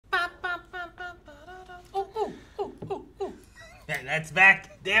That's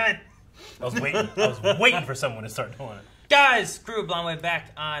back. Damn it. I was waiting for someone to start doing it. Guys, crew of Blind Way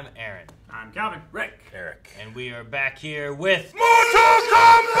back. I'm Aaron. I'm Calvin. Rick. Eric. And we are back here with Mortal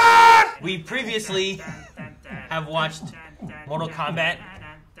Kombat! We previously have watched Mortal Kombat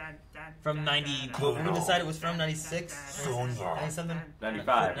from 90. What did we decide it was from? 96? 90 something?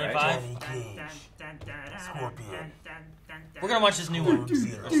 95, right? 95? Scorpion. We're gonna watch this new one.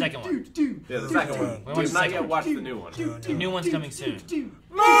 The second one. Yeah, the second one. We watched We've the not second yet one. watched the new one. The new one's coming soon.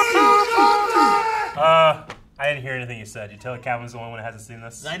 I didn't hear anything you said. You tell Calvin's the only one who hasn't seen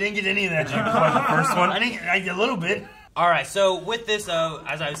this? I didn't get any of that. Did you watch the first one? I didn't get a little bit. Alright, so with this,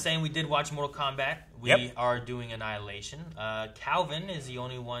 as I was saying, we did watch Mortal Kombat. We are doing Annihilation. Calvin is the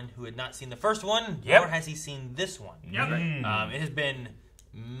only one who had not seen the first one, nor has he seen this one. It has been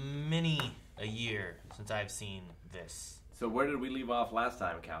many a year since I've seen this. So where did we leave off last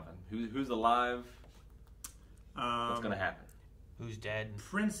time, Calvin? Who's alive? What's going to happen? Who's dead?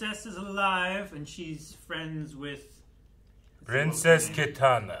 Princess is alive, and she's friends with... Princess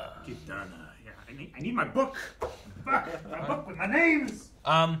Kitana. Kitana. Yeah, I need my book. Fuck, my book with my names.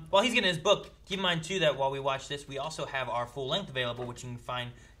 While he's getting his book, keep in mind, too, that while we watch this, we also have our full length available, which you can find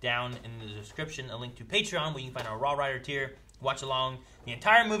down in the description, a link to Patreon, where you can find our Raw Rider tier. Watch along the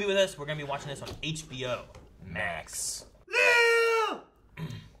entire movie with us. We're going to be watching this on HBO Max.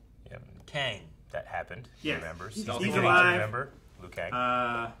 Yep. Kang. That happened. Yes. He remembers. He's alive. Remember? Liu Kang.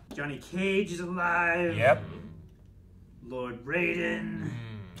 Johnny Cage is alive. Yep. Lord Raiden.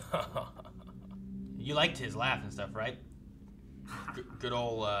 You liked his laugh and stuff, right? Good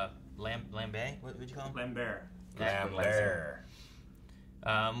old Lambert? What would you call him? Lambert. Lambert.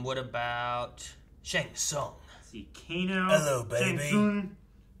 What about Shang Tsung? See, Kano. Hello, baby. Shang Tsung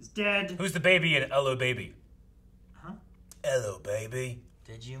is dead. Who's the baby in Hello, Baby? Huh? Hello, baby.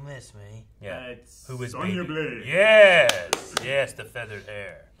 Did you miss me? Yeah. It's Who is Sonya baby? Blade. Yes. Yes, the feathered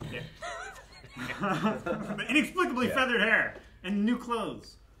hair. Yeah. Inexplicably feathered hair and new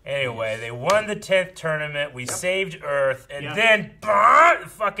clothes. Anyway, they won the 10th tournament. We saved Earth, and then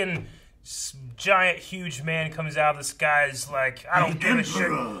fucking giant, huge man comes out of the sky. Is like, I don't give a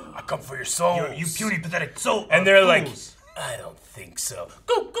shit. I come for your soul. You puny, pathetic soul. And they're like, I don't think so.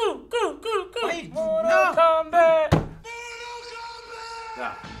 Go, go, go, go, go. Wait, Mortal Kombat.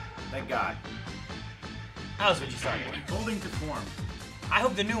 Ah, thank God. How's what you started? Holding to form. I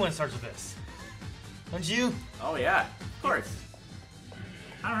hope the new one starts with this. Don't you? Oh, yeah. Of course.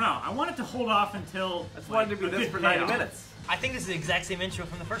 I don't know. I wanted to hold off until... I just wanted to be this for 90 minutes. I think this is the exact same intro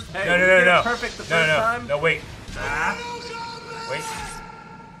from the first one. Hey, No, we no, did no, it no. perfect the first time? No, wait. Wait.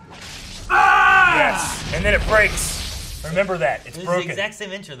 Ah! Yes. And then it breaks. Remember that. It's This is broken. the exact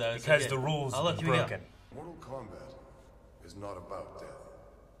same intro, though. Because the rules Oh, are look, here we go. broken. Mortal Kombat is not about death,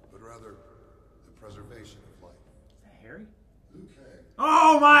 but rather the preservation of life. Is that Harry? Liu Kang,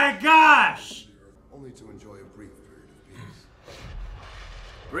 Oh my gosh! only to enjoy a brief period of peace.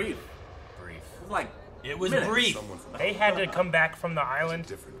 Brief. Brief. It was like It was minutes. brief. Someone from They had to come back from the island.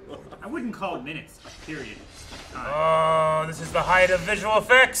 different point. I wouldn't call it minutes, a period. Oh, this is the height of visual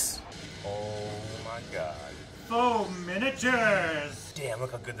effects. Oh my god. Faux miniatures! Damn,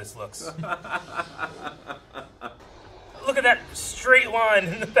 look how good this looks. Look at that straight line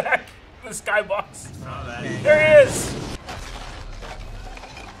in the back of the skybox. Oh, that. There it is.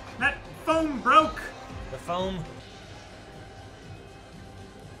 That foam broke! The foam.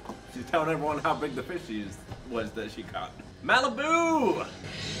 She's telling everyone how big the fish was that she caught. Malibu!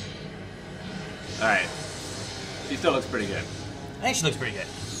 Alright. She still looks pretty good. I think she looks pretty good.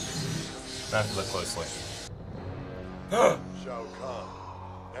 I have to look closely. Shao Kahn,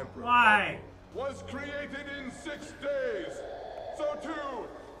 Emperor, Why? was created in 6 days. So too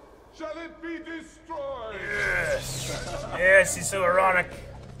shall it be destroyed. Yes. Yes, he's so ironic.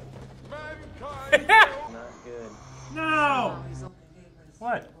 Mankind No!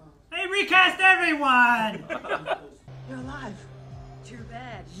 What? They recast everyone! You're alive. Too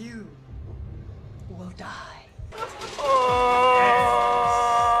bad. You will die. Oh.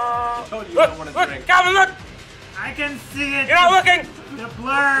 I told you you don't want to Look, drink. Calvin, look! I can see it! You're not looking! The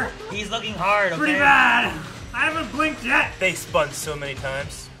blur! He's looking hard, okay? Pretty bad! I haven't blinked yet! They spun so many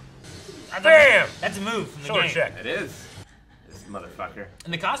times. Bam! That's a move from the Shoulder game. check. It is. This motherfucker.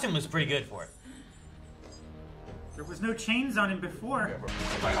 And the costume was pretty good for it. There was no chains on him before.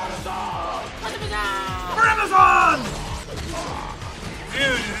 Amazon!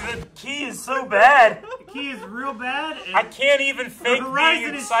 Dude, the key is so bad. The key is real bad. And I can't even the fake being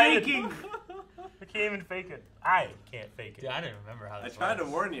horizon is excited. shaking. I can't even fake it. I can't fake it. Dude, I didn't remember how I this tried to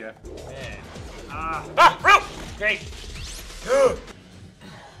was. warn you. Man. Ah, rope! Great.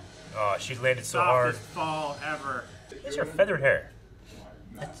 Oh, she landed so hard. Softest fall ever. It's her feathered hair.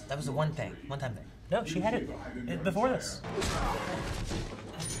 That was a one time thing. No, she had it before this.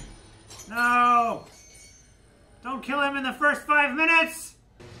 No! Don't kill him in the first 5 minutes!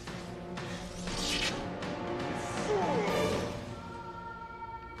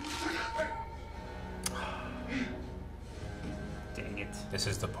 Dang it. This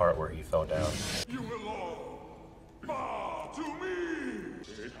is the part where he fell down. You will all bow to me.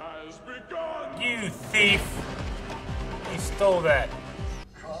 It has begun. You thief! You stole that.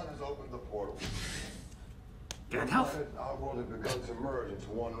 Khan has opened the portal. Gandalf? Our world has begun to merge into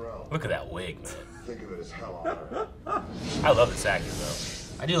one realm. Look at that wig, man. Think of it as hell on earth. I love this actor,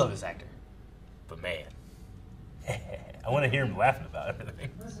 though. I do love this actor. But man, I want to hear him laughing about everything.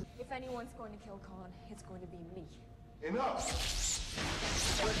 If anyone's going to kill Khan, it's going to be me. Enough!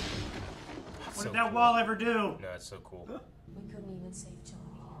 What did that wall ever do? No, it's so cool. We couldn't even save Johnny.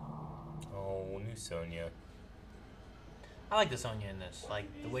 Oh, new Sonya. I like the Sonya in this. Like,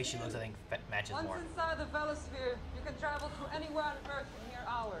 the way she looks, I think, matches Once more. inside the Velosphere, you can travel to anywhere on Earth in mere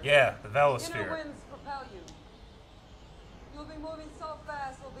hours. Yeah, the Inner Velosphere. winds propel you. You'll be moving so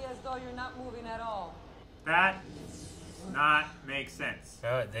fast, it'll be as though you're not moving at all. That does not make sense.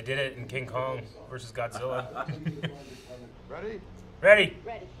 No, they did it in King Kong versus Godzilla. Ready? Ready.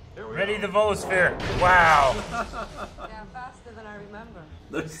 Ready. Ready the Velosphere. Wow. Yeah, faster than I remember.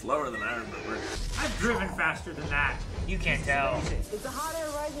 They're slower than I remember. I've driven faster than that. You can't tell. It's a hot air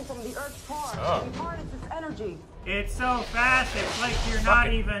rising from the Earth's core. Oh. You harness its energy. It's so fast, it's like you're not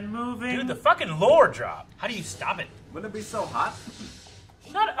Fucking- even moving. Dude, the fucking lore drop. How do you stop it? Wouldn't it be so hot?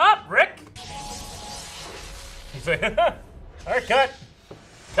 Shut up, Rick. He's like, all right, cut.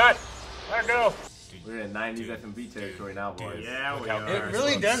 Cut. Let her go. We're in 90s F&B territory now, boys. Yeah, Look we how are. good It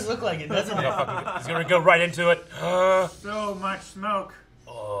really does look like it, doesn't it? He's gonna go right into it. So much smoke.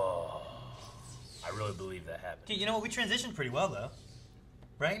 Oh, I really believe that happened. Dude, you know what? We transitioned pretty well, though.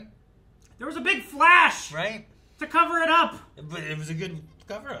 Right? There was a big flash Right? to cover it up. But it was a good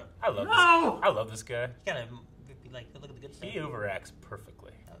cover-up. I love this. No! I love this guy. You gotta be like, look at the good stuff. He overacts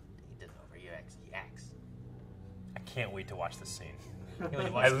perfectly. No, he doesn't over. He acts. I can't wait to watch this scene. Can't wait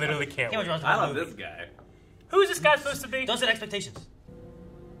to watch I the- literally can't can't wait wait. to watch I the love movie. this guy. Who is this guy supposed to be? Don't set expectations.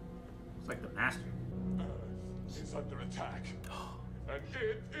 It's like the master. Is under attack. And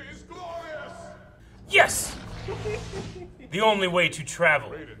it is glorious. Yes! The only way to travel.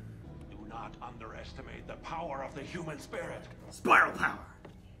 Raiden, do not underestimate the power of the human spirit. Spiral power.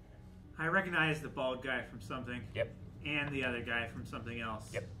 I recognize the bald guy from something. Yep. And the other guy from something else.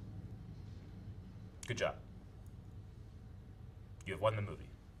 Yep. Good job. You have won the movie.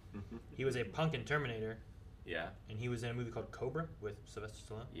 He was a punk in Terminator, Yeah. and he was in a movie called Cobra with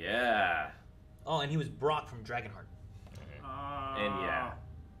Sylvester Stallone. Yeah. Oh, and he was Brock from Dragonheart. And yeah.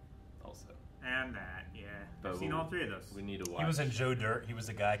 Also. And that, yeah. But I've seen all three of those. We need to watch. He was in Joe Dirt. He was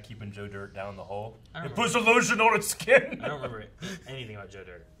the guy keeping Joe Dirt down in the hole. I don't It puts a lotion on its skin. I don't remember anything about Joe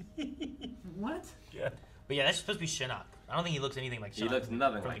Dirt. What? Yeah. But yeah, that's supposed to be Shinnok. I don't think he looks anything like Shinnok. He looks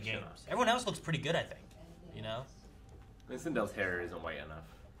nothing from like the games. Shinnok. Everyone else looks pretty good, I think. You know? Sindel's hair isn't white enough.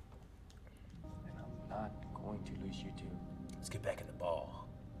 And I'm not going to lose you two. Let's get back in the ball.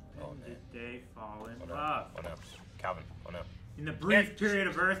 Oh, man. Did they fall in Oh, no. love? Oh, no. Calvin. Oh, no. In the brief period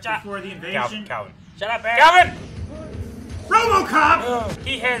of Earth Shut- before the invasion. Calvin. Shut up, man! Calvin! RoboCop!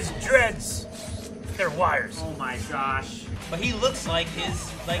 He has dreads. They're wires. Oh my gosh. But he looks like his,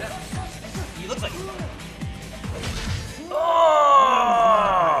 like, he looks like,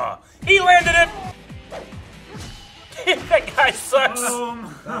 Oh! He landed it! That guy sucks. Boom.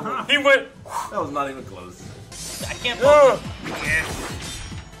 He went. That was not even close. I can't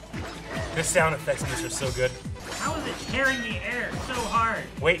The sound effects in this are so good. How is it tearing the air so hard?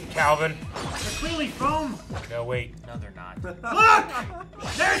 Wait, Calvin. They're clearly foam. No, wait. No, they're not. Look!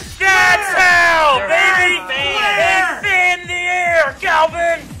 There's That's how, They're baby! fans. They fan the air,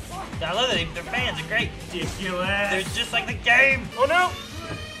 Calvin! I love it. Their fans are great. ridiculous. They're just like the game. Oh, no.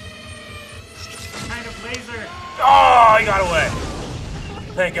 Kind of laser. Oh, he got away.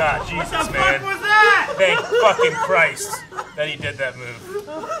 Thank God. What Jesus, the fuck man. was that? Thank fucking Christ that he did that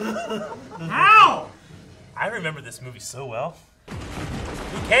move. How? I remember this movie so well. Liu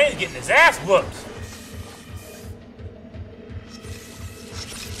Kang's getting his ass whooped.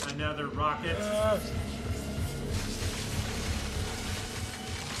 Another rocket.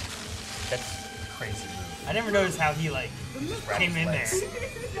 That's a crazy move. I never noticed how he, like, came in there.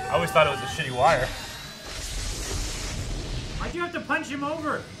 I always thought it was a shitty wire. Why'd you have to punch him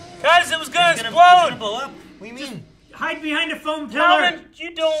over? Cause it was gonna It's gonna explode. blow up. What do you mean? Hide behind a foam pillar. Calvin,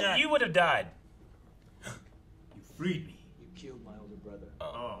 you don't. Shut. You would have died. You freed me. You killed my older brother.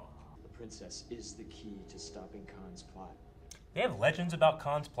 Oh. princess is the key to stopping Khan's plot. They have legends about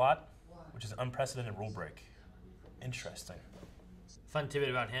Khan's plot, which is an unprecedented rule break. Interesting. Fun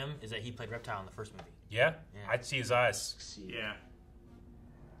tidbit about him is that he played Reptile in the first movie. Yeah? I'd see his eyes. Yeah.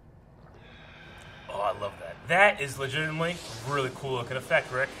 Oh, I love that. That is legitimately a really cool looking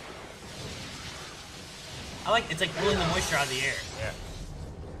effect, Rick. I like it's like pulling the moisture out of the air. Yeah.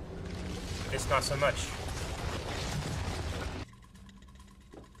 It's not so much.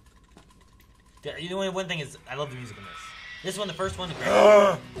 You know, one thing is, I love the music in this. This one, the first one, the great.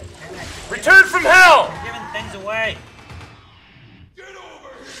 Return from hell! You're giving things away. Get over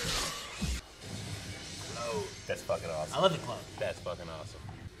here! Oh, that's fucking awesome. I love the club. That's fucking awesome.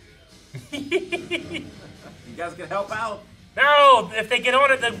 You guys can help out. No, if they get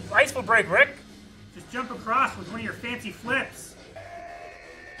on it, the ice will break, Rick. Just jump across with one of your fancy flips.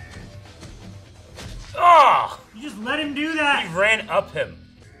 Oh! You just let him do that. He ran up him.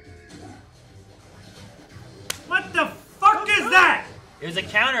 What the fuck is that? It was a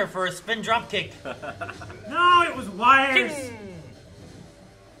counter for a spin drop kick. No, it was wires.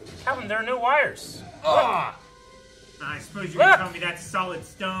 Calvin, there are no wires. Oh. I suppose you're gonna tell me that's solid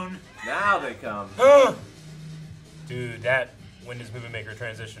stone. Now they come. Dude, that Windows Movie Maker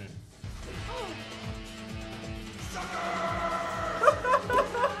transition.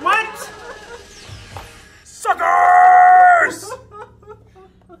 What? Suckers!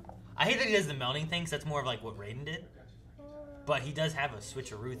 I hate that he does the melting thing, because that's more of like what Raiden did. But he does have a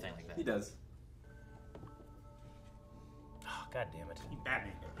switcheroo thing like that. He does. Oh, God damn it. He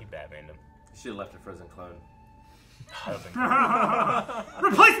Batman. He Batmaned him. You should have left a frozen clone.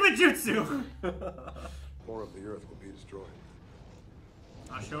 Replacement jutsu! More of the Earth will be destroyed.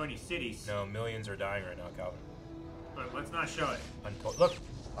 Not show any cities. No, millions are dying right now, Calvin. But let's not show it. Look.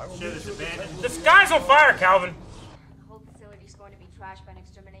 Show this abandoned. The sky's on fire, Calvin! The whole facility's going to be trashed by an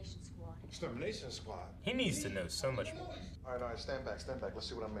extermination squad. Extermination squad. He needs to know so much more. All right, stand back, stand back. Let's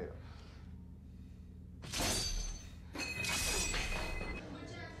see what I'm made of.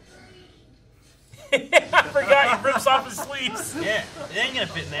 I forgot he rips off his sleeves. Yeah, it ain't gonna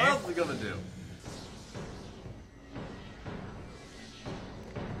fit in there. What else is he gonna do?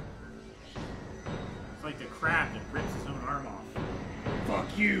 It's like the crab that rips his own arm off.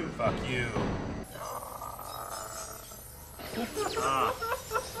 Fuck you. Fuck you.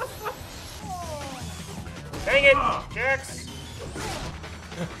 Dang it, Jax.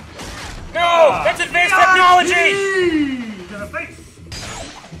 No! That's advanced technology! To the face!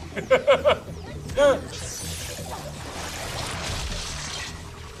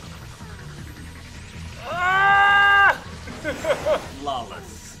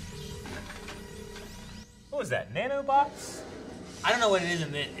 Lawless. What was that, nanobots? I don't know what it is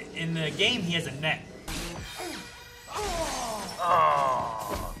in the game. He has a net.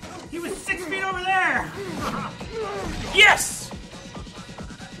 Oh. He was 6 feet over there! Yes!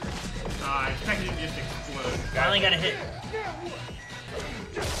 I expected him to just explode. Finally got a hit.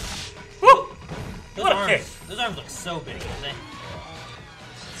 Woo! Those What a arms, kick. those arms look so big, don't they?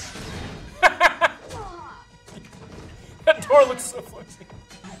 That door looks so flimsy.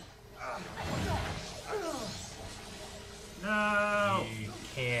 No! You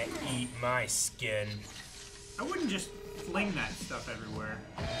can't eat my skin. I wouldn't just fling that stuff everywhere.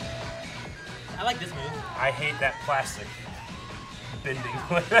 I like this move. I hate that plastic bending.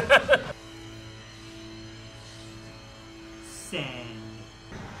 Sand.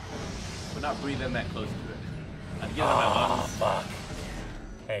 We're not breathing that close to it. I'd get it on my lungs. Fuck.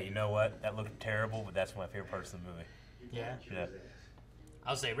 Hey, you know what? That looked terrible, but that's my favorite parts of the movie. Yeah. Yeah.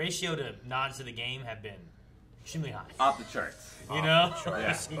 I'll say ratio to nods to the game have been extremely high. Off the charts. You know?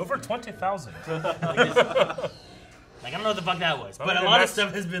 Yeah. Over 20,000. Like, I don't know what the fuck that was, Not but a even lot of Master-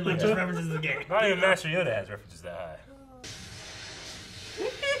 stuff has been like just references to the game. Not even Master Yoda has references that high.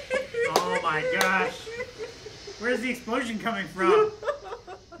 Oh my gosh. Where's the explosion coming from?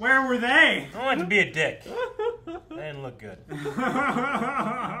 Where were they? I don't like to be a dick. That didn't look good.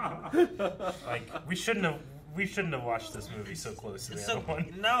 Like, we shouldn't have watched this movie so close to the other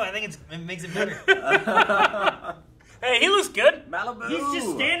one. No, I think it makes it better. Hey, he looks good. Malibu. He's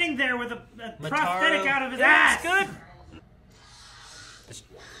just standing there with a Mataro. prosthetic out of his Yeah, ass. it's good. Just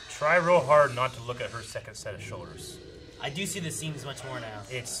try real hard not to look at her second set of shoulders. I do see the seams much more now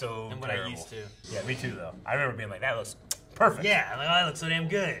It's so than what terrible. I used to. Yeah, me too, though. I remember being like, that looks perfect. Yeah, like, oh, that looks so damn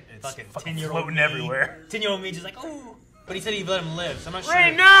good. It's Fucking fucking 10-year-old floating me. everywhere. 10-year-old me just like, oh. But he said he'd let him live, so I'm not sure.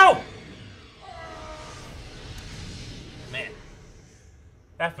 Ray, no! Man,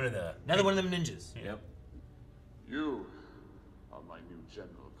 After the... another one of them ninjas. Yep. You are my new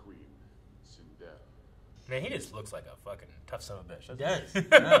general queen, Sindel. Man, he just looks like a fucking Tough son of a bitch. He does.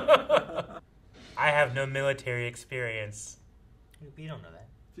 I have no military experience. You don't know that.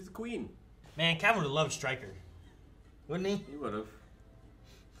 She's a queen. Man, Calvin would love Stryker. Wouldn't he? He would have.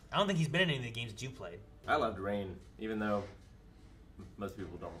 I don't think he's been in any of the games that you played. I loved Rain, even though most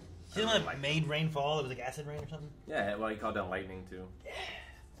people don't. See the one that made rain fall? It was like acid rain or something? Yeah, well, he called down lightning, too. Yeah.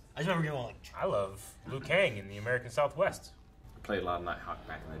 I just remember going like... I love Liu Kang in the American Southwest. I played a lot of Nighthawk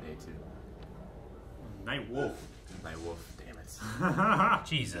back in the day, too. Night Wolf. Night Wolf, damn it.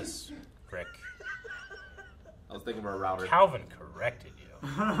 Jesus, Rick. I was thinking of a router. Calvin corrected you.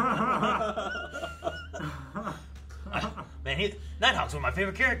 Man, Nighthawk's one of my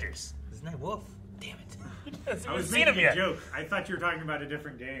favorite characters. It's Night Wolf. Damn it. I was making a joke. I thought you were talking about a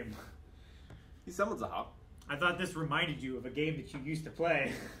different game. He summons a hawk. I thought this reminded you of a game that you used to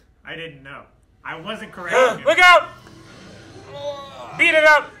play. I didn't know. I wasn't correct. Look out! Beat it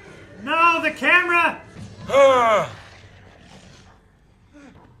up! No, the camera!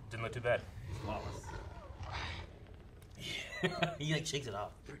 Didn't look too bad. Flawless. He like shakes it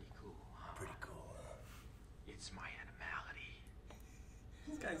off. Pretty cool. Pretty cool. It's my animality.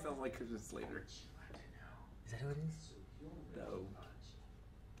 This guy sounds like Christian Slater. Is that who it is? No.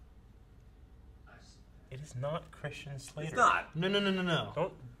 It is not Christian Slater. It's not. No.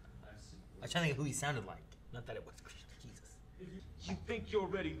 Don't. I was trying to think of who he sounded like. Not that it was Christian. Jesus. You think you're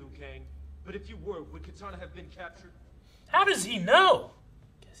ready, Liu Kang, but if you were, would Katana have been captured? How does he know?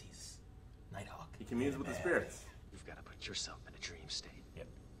 Because he's Nighthawk. He communes with the spirits. You've got to put yourself in a dream state. Yep.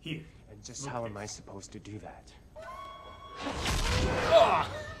 Here. And just how am I supposed to do that?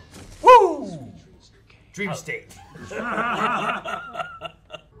 Woo! Dream state. Your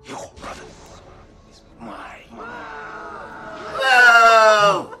brother is mine.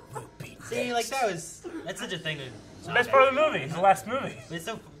 Whoa! See, like that's such a thing. It's the best part of the movie. It's the last movie. But it's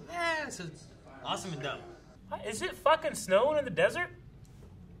so awesome and dumb. Is it fucking snowing in the desert?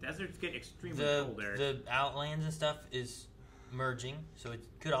 Deserts get extremely cold there. The outlands and stuff is merging, so it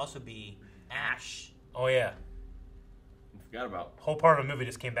could also be ash. Oh yeah. I forgot about. Whole part of the movie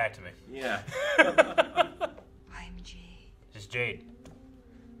just came back to me. Yeah. I'm Jade. Just Jade.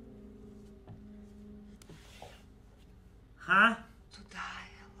 Huh? To die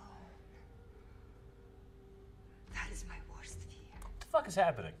alone. That is my worst fear. What the fuck is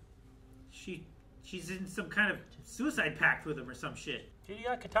happening? She's in some kind of suicide pact with him or some shit. Dude, you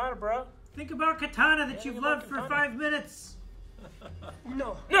got Katana, bro. Think about Katana that you've loved for Katana. 5 minutes.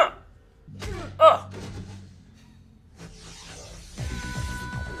 No. Oh.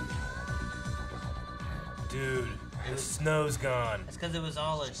 Dude, the snow's gone. That's because it was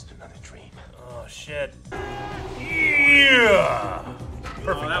all Just another dream. Oh shit. Yeah. Perfect.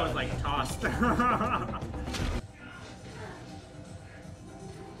 Oh, that was like tossed. You have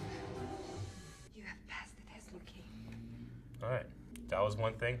passed the test, Liu Kang. Alright. That was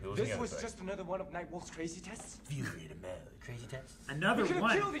one thing. Who was This the other was thing? just another one of Nightwolf's crazy tests? Fury to man. Crazy test. Another We could've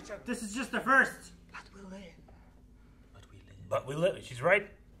one. killed each other. This is just the first. But we'll live. But we live. She's right.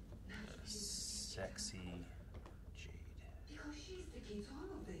 Sexy Jade. Because she's the key to all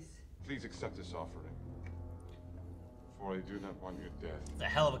of this. Please accept this offering, for I do not want your death. It's a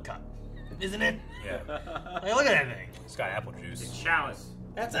hell of a cup, isn't it? Yeah. Hey, look at that thing. It's got apple juice. Chalice.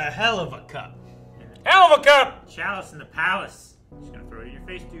 That's a hell of a cup. Hell of a cup! Chalice in the palace. Just gonna throw it in your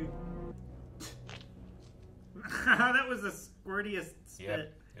face, dude. That was the squirtiest spit.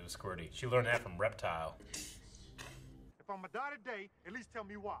 Yep. It was squirty. She learned that from Reptile. If I'm gonna die today, at least tell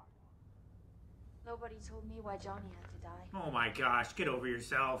me why. Nobody told me why Johnny had to die. Oh my gosh, get over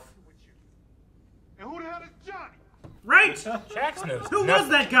yourself. And who the hell is Johnny? Right? Jax knows. Who was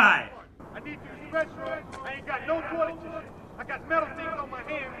that guy? I need you to stretch, right? I ain't got no toilet tissue. I got metal things on my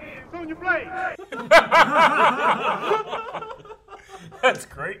hands. Soon you blade. That's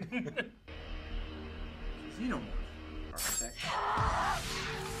great. Xenomorph. Architect.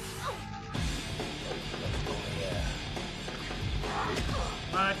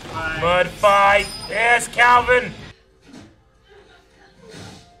 Mud fight. Mud fight. Yes, Calvin.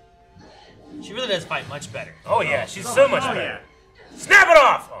 She really does fight much better. Oh yeah, she's so much Oh better. yeah. Snap it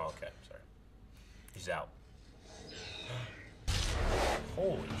off. Oh okay, sorry. He's out.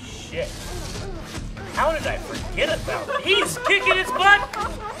 Holy shit. How did I forget about it? He's kicking his butt.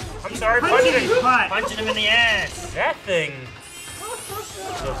 I'm sorry, punching him. Punching him in the ass. That thing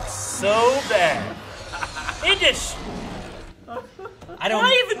looks so bad. It just.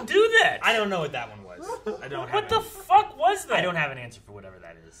 Why even do that? I don't know what that one was. I don't have What the fuck was that? I don't have an answer for whatever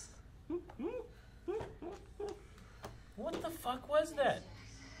that is. What the fuck was that?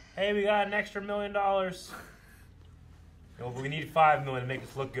 Hey, we got an extra $1 million. Oh, we need $5 million to make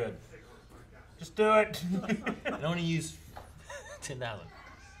this look good. Just do it. I only use 10,000.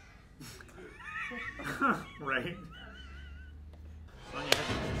 Right.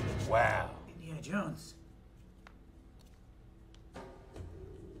 Wow. Indiana Jones.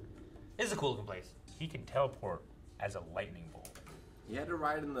 This is a cool looking place. He can teleport as a lightning bolt. He had to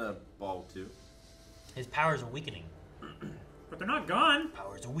ride in the ball too. His powers are weakening. But they're not gone.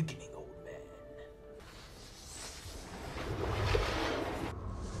 Powers are weakening, old man.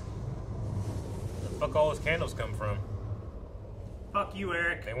 Where the fuck all his candles come from? Fuck you,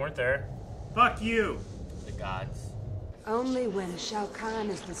 Eric. They weren't there. Fuck you. The gods. Only when Shao Kahn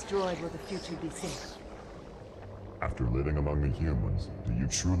is destroyed will the future be safe. After living among the humans, do you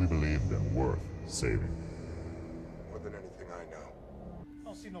truly believe them worth saving? More than anything I know. I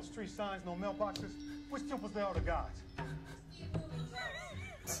don't see no street signs, no mailboxes. Which temples they are the gods?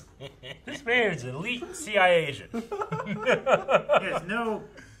 This man is elite CIA agent. He has no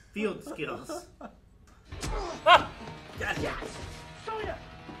field skills. Gotcha. Sonya!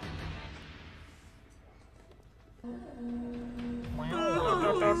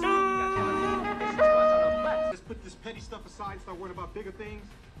 Let's put this petty stuff aside and start worrying about bigger things,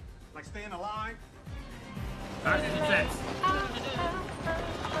 like staying alive. Like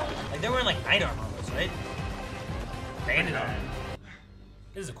they're wearing like night armor almost, right? Bandit armor.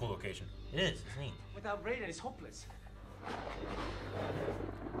 This is a cool location. It is. It's neat. Without Raiden, it's hopeless.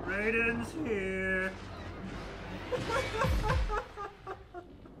 Raiden's here.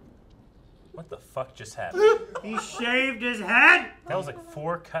 What the fuck just happened? He shaved his head? That was like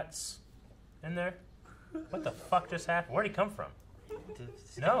 4 cuts in there. What the fuck just happened? Where'd he come from?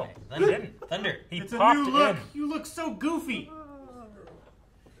 No, he didn't. Thunder. He It's a popped new look. in. You look so goofy.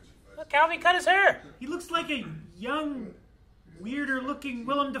 Look, Calvin cut his hair. He looks like a young, weirder looking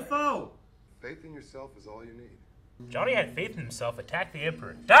Willem Dafoe. Faith in yourself is all you need. Johnny had faith in himself, attacked the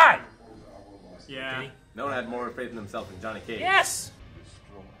Emperor, died! Yeah. No one had more faith in himself than Johnny Cage. Yes!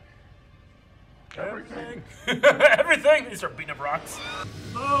 Everything. Everything! They start beating up rocks.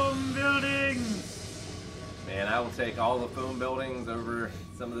 Foam buildings! Man, I will take all the foam buildings over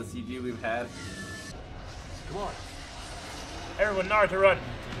some of the CG we've had. Come on. Everyone, Naruto, run.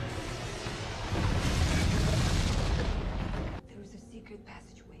 There is a secret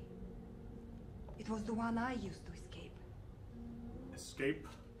passageway. It was the one I used to escape. Escape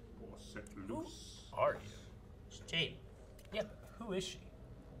or set loose? Who are you? It's Jade. Yeah, but who is she?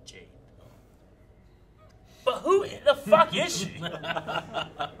 Jade. But who the fuck is she?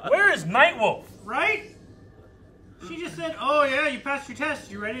 Where is Nightwolf? Right? She just said, oh yeah, you passed your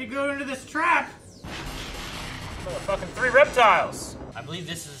test. You ready to go into this trap? Fucking 3 reptiles. I believe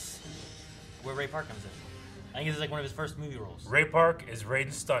this is where Ray Park comes in. I think this is like one of his first movie roles. Ray Park is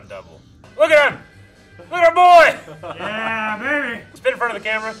Raiden's stunt double. Look at him! Look at our boy! Yeah, baby! Spin in front of the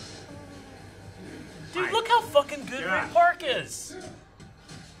camera. Dude, look how fucking good Ray Park is.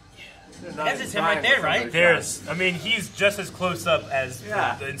 That's just him right there, right? There's, I mean, he's just as close up as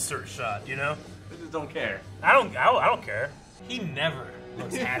the insert shot, you know? I just don't care. I don't care. He never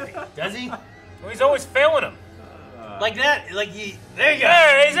looks happy, does he? Well, he's always failing him. Like that, like he. There you go.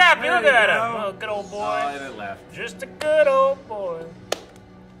 There, he's happy. Look at him. Oh, good old boy. Oh, and it left. Just a good old boy.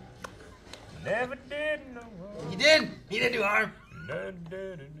 Never did no wrong. He did. He didn't do harm.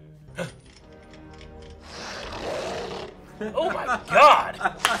 Oh my god!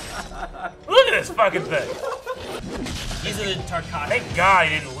 Look at this fucking thing! These are the Tarkata. Thank God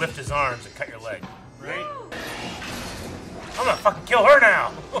he didn't lift his arms and cut your leg. Right? I'm gonna fucking kill her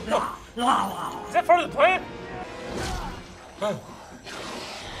now! Is that part of the plan?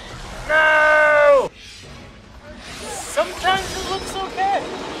 No! Sometimes it looks okay.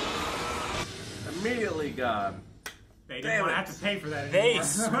 Immediately gone. They didn't want to have to pay for that anymore. They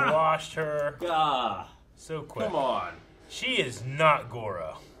squashed her. Ah, so quick. come on. She is not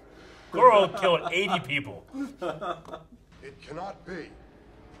Goro. Goro killed 80 people. It cannot be.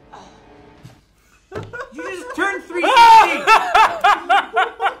 You just turned 360!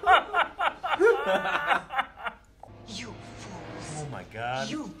 You fools. Oh my god.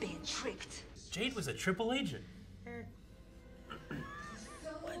 You've been tricked. Jade was a triple agent.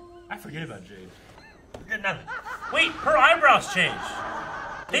 I forget about Jade. Wait, her eyebrows changed.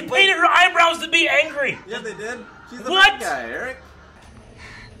 They painted her eyebrows to be angry. Yeah, they did. She's the What? bad guy, Eric.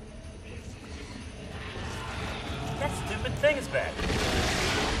 That stupid thing is back.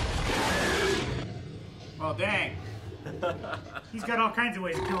 Well, dang. He's got all kinds of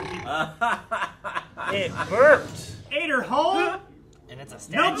ways of killing people. It burped. Ate her whole? And it's a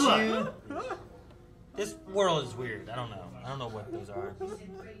No statue. blood. This world is weird. I don't know. I don't know what those are. I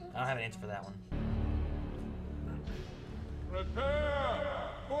don't have an answer for that one. Prepare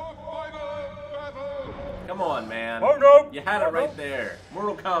for final level! Come on, man. Oh, no. You had it right there.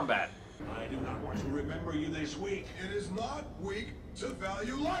 Mortal Kombat. I do not want to remember you this week. It is not weak to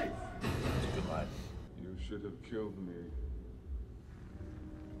value life. Good line. You should have killed me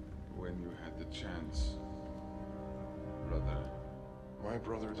when you had the chance, brother. My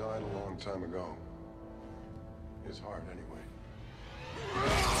brother died a long time ago. His heart, anyway.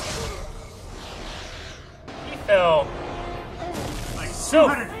 He fell Like so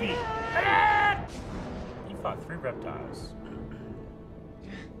 200 feet. He fought 3 reptiles.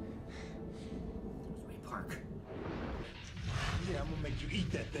 Park. Yeah, I'm gonna make you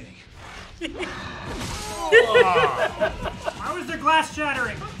eat that thing. Why was their glass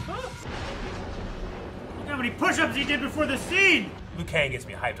shattering? Look how many push-ups he did before the scene. Liu Kang gets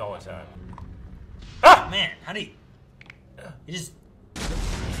me hyped all the time. Ah, man, how do you just...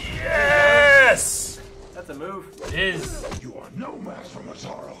 Yes! That's a move. It is. You are no match for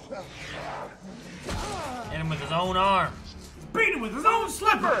Masaru. Hit him with his own arm. Beat him with his own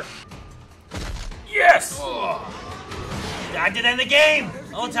slipper. Yes! Oh. I did that in the game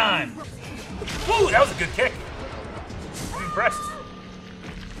all the time. Woo, that was a good kick. I'm impressed.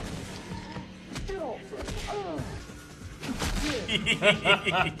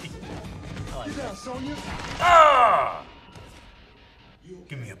 Ah!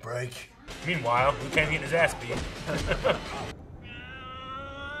 Give me a break. Meanwhile, Liu Kang getting his ass beat.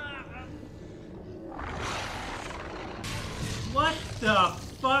 What the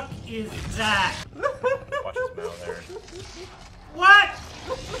fuck is that? Watch his mouth there. What?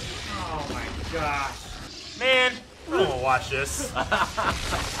 Oh my gosh. Man, I don't want to watch this.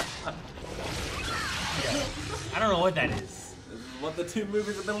 I don't know what that is. This is what the 2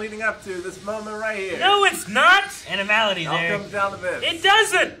 movies have been leading up to. This moment right here. No, it's not. Animality It all there. comes down to this. It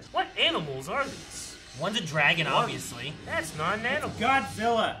doesn't. What animals are these? One's a dragon, obviously. That's not an animal.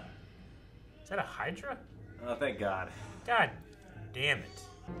 Godzilla. Is that a Hydra? Oh, thank God. God damn it.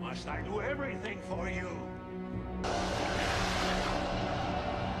 Must I do everything for you?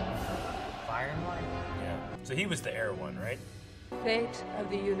 Fire and water. Yeah. So he was the air one, right? Fate of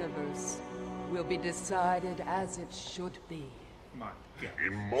the universe will be decided as it should be. My God.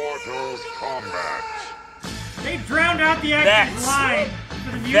 In Mortal Kombat. They drowned out the actor's line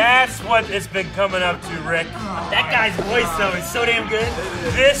for the music. That's what it's been coming up to, Rick. That guy's voice, though, is so damn good.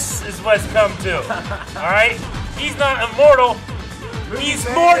 This is what's come to. Alright? He's not immortal. He's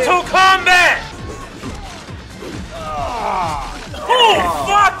Mortal Kombat! Oh,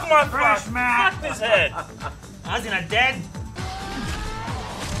 fuck my Fresh fuck. Matt. Fuck his head. How's he not dead?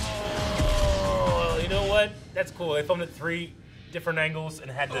 Oh, you know what? That's cool. They filmed it 3 different angles and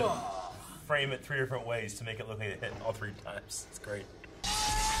had to frame it 3 different ways to make it look like it hit all 3 times. It's great.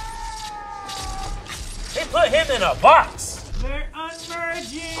 They put him in a box. They're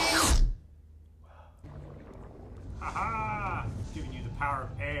unmerging. Haha. Giving you the power of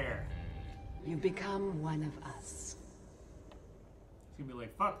air. You become one of us. It's gonna be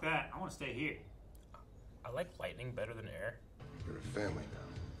like, fuck that. I want to stay here. I like lightning better than air. You're a family now.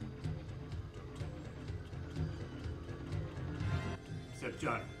 Except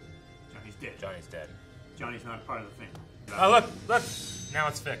Johnny. Johnny's dead. Johnny's dead. Johnny's not a part of the thing. Oh, look. Now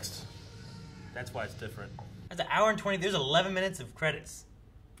it's fixed. That's why it's different. That's an hour and 20. There's 11 minutes of credits.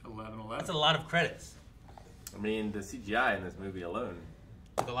 11. That's a lot of credits. I mean, the CGI in this movie alone.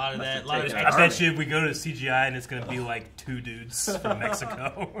 A lot of Must that. have A lot of taken I bet you if we go to CGI and it's going to be like 2 dudes from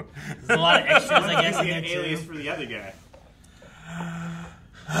Mexico. There's a lot of extras, I guess, in An there alias too. for the other guy.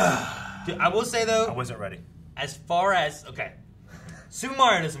 Dude, I will say though, I wasn't ready. as far as Super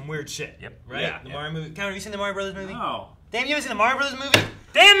Mario does some weird shit. Yep. Right. Yeah, The yeah. Mario movie. Cameron, have you seen the Mario Brothers movie? No. Damn, you haven't seen the Mario Brothers movie?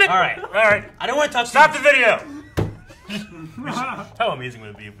 Damn it! All right. I don't want to talk. Stop the video. How amazing would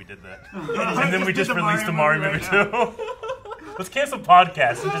it be if we did that? And then we just released the Mario movie too. Let's cancel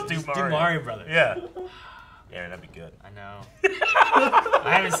podcasts and just do Mario. Do Mario Brothers. Yeah. Yeah, that'd be good. I know.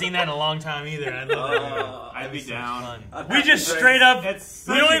 I haven't seen that in a long time either. I love that movie. I'd be down. We just straight up, That's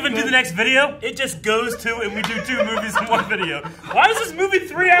we don't such a even do good- the next video. It just goes to, and we do 2 movies in 1 video. Why is this movie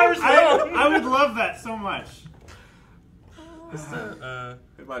 3 hours long? I would love that so much.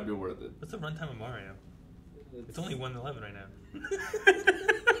 It might be worth it. What's the runtime of Mario? It's only 1:11 right now.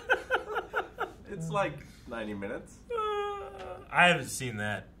 It's like 90 minutes. I haven't seen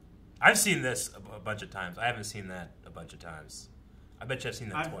that. I've seen this a bunch of times. I haven't seen that a bunch of times. I bet you I've seen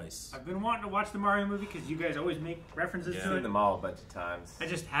that twice. I've been wanting to watch the Mario movie because you guys always make references I've to seen it. them all a bunch of times. I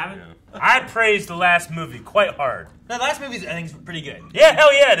just haven't. I praised the last movie quite hard. No, the last movie I think is pretty good. Yeah,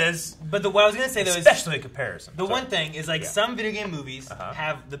 hell yeah, it is. But what I was gonna say though is, especially in comparison. the one thing is some video game movies Uh-huh.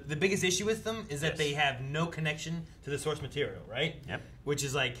 have the biggest issue with them is that they have no connection to the source material, right? Yep. Which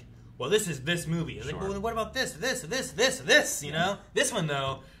is like, well, this is this movie. It's like, well, what about this, you know? This one,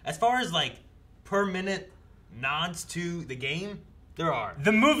 though, as far as, like, per minute nods to the game, there are.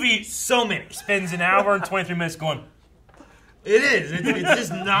 The movie so many. Spends an hour and 23 minutes going... It is. It's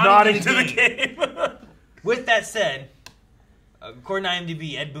just nodding to the game. With that said, according to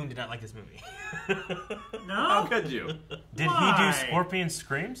IMDb, Ed Boon did not like this movie. No? How could you? Did he do Scorpion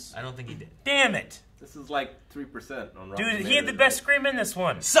Screams? I don't think he did. Damn it. This is like 3% on Rotten Dude, he had the best scream in this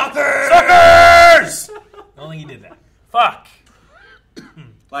one. Suckers! Suckers! I don't think he did that. Fuck.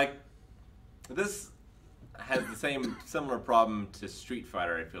 Like, this has the same similar problem to Street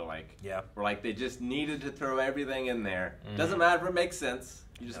Fighter, I feel like. Yeah. Where, like, they just needed to throw everything in there. Doesn't matter if it makes sense.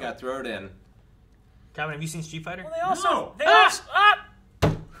 You just gotta throw it in. Calvin, have you seen Street Fighter? Well,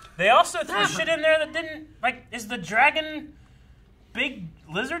 they also threw shit in there that didn't... Like, is the dragon big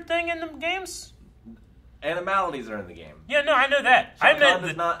lizard thing in the games? Animalities are in the game. Yeah, no, I know that. Shao Kahn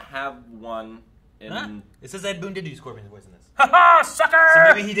does not have one in... Huh? It says Ed Boon did do Scorpion's voice in this. Ha-ha, sucker!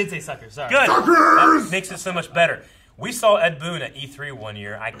 So maybe he did say sucker, sorry. Good. Suckers! That makes it so much better. We saw Ed Boon at E3 one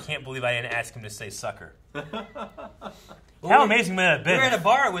year. I can't believe I didn't ask him to say sucker. How amazing would that have been? We were at a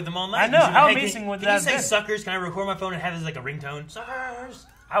bar with them all night. I know. How amazing would that have been? Can you been? say suckers? Can I record my phone and have it as like a ringtone? Suckers!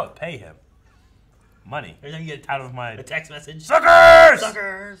 I would pay him money Every time you get out of my... a text message. Suckers!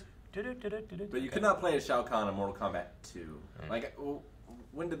 Suckers! But you could not play as Shao Kahn in Mortal Kombat 2. Like,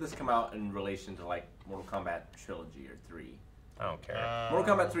 when did this come out in relation to, like, Mortal Kombat Trilogy or 3? I don't care.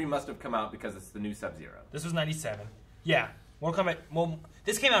 Mortal Kombat 3 must have come out because it's the new Sub-Zero. This was 97. Yeah. Mortal Kombat... Well,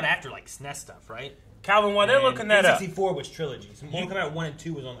 this came out after, like, SNES stuff, right? Calvin, while they're looking that up... 64 was Trilogy. So Mortal Kombat 1 and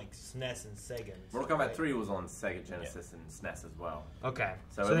 2 was on, like, SNES and Sega. And Mortal Kombat 3 was on Sega Genesis and SNES as well. Okay.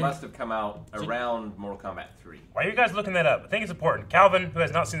 So it must have come out around Mortal Kombat 3. While you guys looking that up, I think it's important. Calvin, who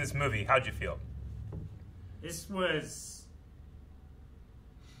has not seen this movie, how'd you feel? This was...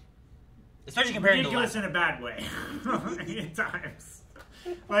 Especially comparing ridiculous to in a bad way. At times.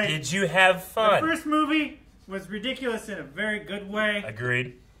 Like, did you have fun? The first movie was ridiculous in a very good way.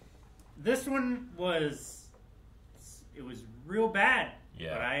 Agreed. This one was... It was real bad.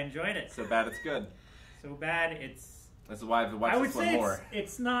 Yeah. But I enjoyed it. So bad it's good. So bad it's... This is why I've watched this one more.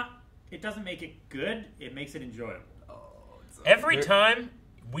 It's not... It doesn't make it good. It makes it enjoyable. Every time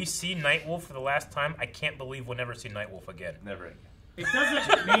we see Nightwolf for the last time, I can't believe we'll never see Nightwolf again. Never again. It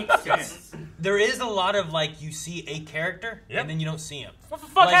doesn't make sense. There is a lot of, like, you see a character, and then you don't see him. What the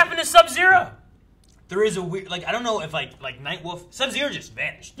fuck happened to Sub-Zero? There is a weird... Like, I don't know if, like Nightwolf... Sub-Zero just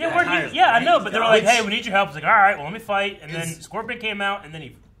vanished. Yeah, I know, but they were like, hey, we need your help. It's like, all right, well, let me fight. And then Scorpion came out, and then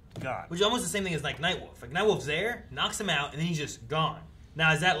he gone. Which is almost the same thing as, like, Nightwolf. Like, Nightwolf's there, knocks him out, and then he's just gone.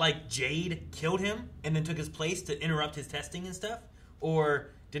 Now, is that, like, Jade killed him and then took his place to interrupt his testing and stuff? Or...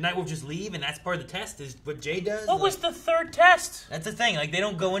 Did Nightwolf just leave, and that's part of the test, is what Jay does? What was the third test? That's the thing. Like, they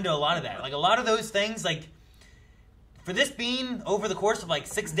don't go into a lot of that. Like, a lot of those things, like, for this being over the course of, like,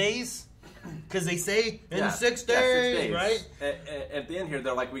 6 days, because they say in 6 days, right? At the end here,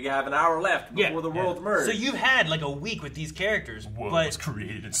 they're like, we have an hour left before the world merges. So you've had, like, a week with these characters. World but was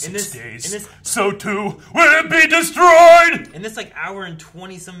created in 6 days. In so too will it be destroyed! In this, like, hour and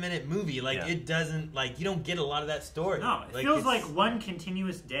 20-some minute movie, like, it doesn't, like, you don't get a lot of that story. No, it feels like one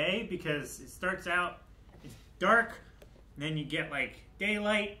continuous day because it starts out, it's dark, and then you get, like,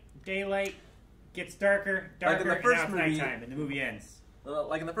 daylight, gets darker, Like in the and first now it's movie- nighttime, and the movie ends.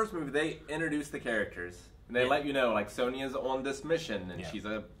 Like in the first movie, they introduce the characters. And they let you know, like, Sonya's on this mission, and she's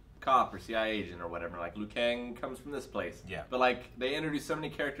a cop or CIA agent or whatever. Like, Liu Kang comes from this place. Yeah. But, like, they introduce so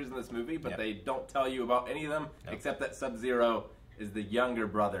many characters in this movie, but they don't tell you about any of them, except that Sub-Zero is the younger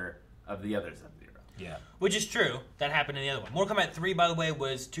brother of the other Sub-Zero. Yeah. Which is true. That happened in the other one. Mortal Kombat 3, by the way,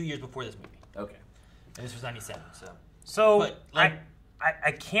 was 2 years before this movie. Okay. And this was 97, so... So,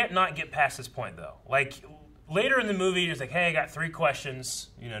 I can't not get past this point, though. Like... Later in the movie, he's like, hey, I got 3 questions,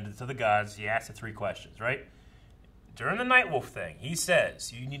 you know, to the gods. He asked the 3 questions, right? During the Nightwolf thing, he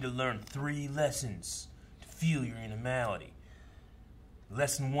says, you need to learn 3 lessons to feel your animality.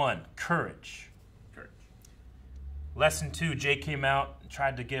 Lesson 1, courage. Lesson 2, Jay came out and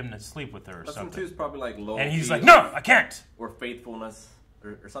tried to get him to sleep with her or something. Lesson 2 is probably like loyalty. And he's like, no, I can't. Or faithfulness,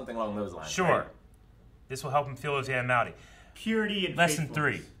 or something along those lines. Sure. Right? This will help him feel his animality. Purity and Lesson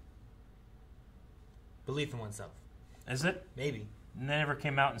 3. Belief in oneself. Is it? Maybe. Never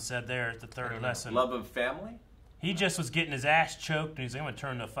came out and said there's the 3rd lesson. Love of family? He just was getting his ass choked, and he's like, I'm going to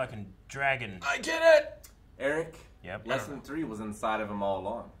turn into a fucking dragon. I get it! Eric? Yep. Lesson 3 was inside of him all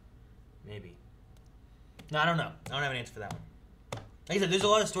along. Maybe. No, I don't know. I don't have an answer for that one. Like I said, there's a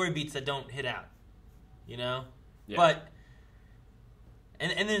lot of story beats that don't hit out. You know? Yeah. But...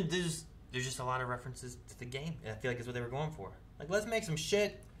 And then there's just a lot of references to the game. And I feel like that's what they were going for. Like, let's make some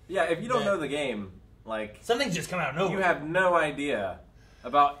shit Yeah, if you don't know the game, like something's just come out of nowhere. You have no idea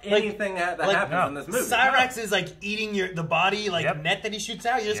about anything that happens in this movie. Cyrax is like eating the body net that he shoots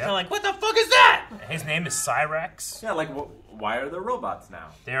out. You're just kind of like, what the fuck is that? His name is Cyrax. Yeah, like why are there robots now?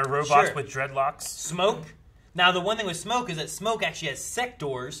 They are robots with dreadlocks. Smoke. Now the one thing with Smoke is that Smoke actually has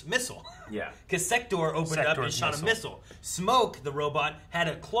Sector's missile. Yeah. Because Sector opened up and shot a missile. Smoke, the robot, had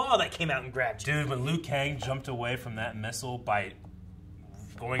a claw that came out and grabbed you. Dude, when Liu Kang jumped away from that missile by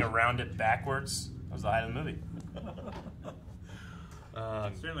going around it backwards, that was the height of the movie.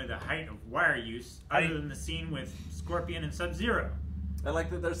 Certainly the height of wire use, other than the scene with Scorpion and Sub-Zero. And like,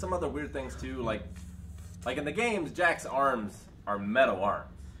 there's some other weird things too. Like in the games, Jack's arms are metal arms.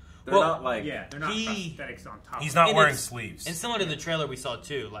 They're not like they're not prosthetics on top. He's not wearing sleeves. And similar to the trailer we saw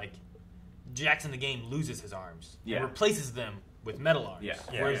too, like Jax in the game loses his arms and replaces them with metal arms.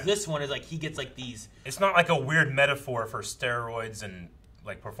 Whereas this one is like he gets like these. It's not like a weird metaphor for steroids and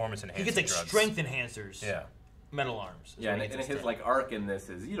like performance enhancing drugs. He gets like strength enhancers. Yeah. Metal arms. Yeah, and his like arc in this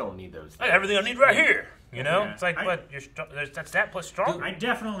is you don't need those things. Everything I need right here. You know, it's like that's that plus strong. I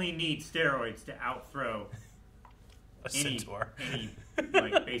definitely need steroids to outthrow a centaur, any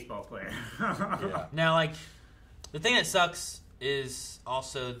like baseball player. Now, like the thing that sucks is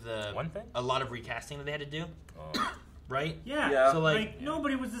also one thing, a lot of recasting that they had to do. Right? Yeah. So like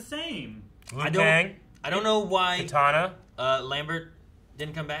nobody was the same. Liu Kang. I don't know why Katana. Lambert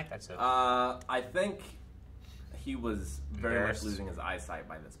didn't come back. That's it. I think he was very much losing his eyesight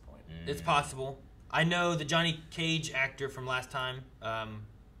by this point. It's possible. I know the Johnny Cage actor from last time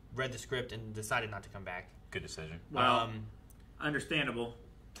read the script and decided not to come back. Good decision. Well, understandable.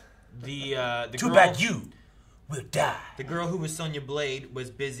 The Too girl, bad you will die. The girl who was Sonya Blade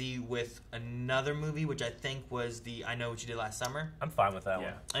was busy with another movie, which I think was the I Know What You Did Last Summer. I'm fine with that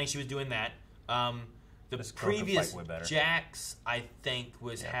one. I think she was doing that. The previous Jax, I think,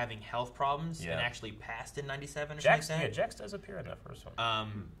 was having health problems and actually passed in '97 or something like that. Yeah, Jax does appear in that first one.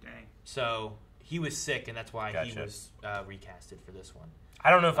 Dang. So he was sick, and that's why he was recasted for this one. I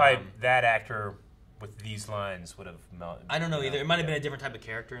don't know if that actor with these lines would have melted. I don't know either. It might have been a different type of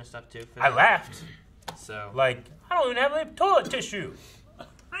character and stuff too. I laughed. So like, I don't even have any toilet tissue.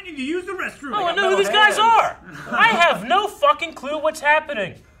 I need to use the restroom. Oh, I know who these guys are. I have no fucking clue what's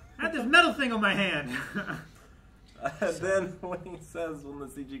happening. I have this metal thing on my hand. And then when he says when the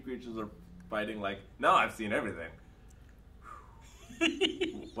CG creatures are fighting, like, no, I've seen everything.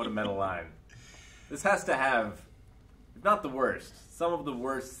 What a metal line. This has to have, if not the worst, some of the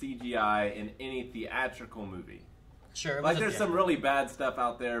worst CGI in any theatrical movie. Sure. Like, there's some really bad stuff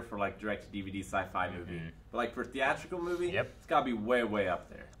out there for, like, direct-to-DVD sci-fi movie. But, like, for theatrical movie, it's got to be way, way up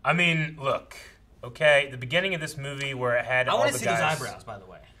there. I mean, look, okay, the beginning of this movie where it had all the guys... I want to see those eyebrows, by the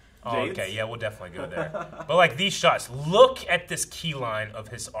way. Oh, okay, yeah, we'll definitely go there. But, like, these shots, look at this key line of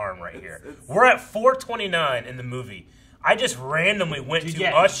his arm right here. We're at 4:29 in the movie. I just randomly went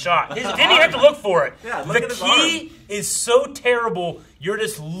to a shot. Didn't even have to look for it. Yeah, the key is so terrible, you're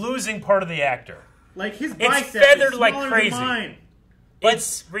just losing part of the actor. Like, his bicep it's feathered is like smaller crazy. than mine.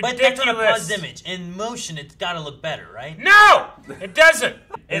 It's ridiculous. But that's on a paused image. In motion, it's got to look better, right? No! It doesn't.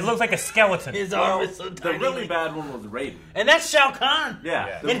 It looks like a skeleton. His arm is so tiny. The really bad one was Raiden. And that's Shao Kahn.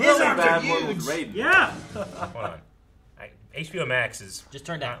 Yeah. And his arms are one huge. was Raiden. Yeah. Hold on. HBO Max is just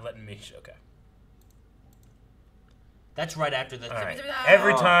turned down. Not letting me... Okay. That's right after the... Right.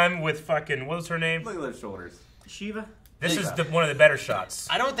 Every time with fucking... What was her name? Look at those shoulders. Shiva? This is one of the better shots.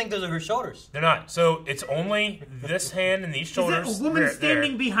 I don't think those are her shoulders. They're not. So it's only this hand and these shoulders. Is that a woman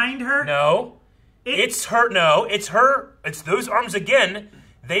standing behind her? No. It's her. No, it's her. It's those arms again.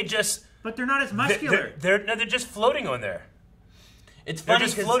 They just... But they're not as muscular. They're just floating on there. It's funny. They're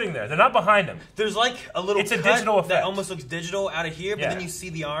just floating there. They're not behind him. There's like a little It's a digital effect. that almost looks digital out of here, but then you see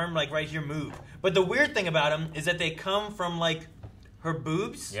the arm like right here move. But the weird thing about them is that they come from like her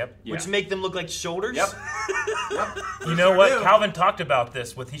boobs, which make them look like shoulders. You know what? Calvin talked about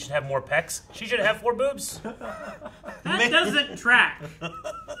this with he should have more pecs. She should have 4 boobs. That doesn't track.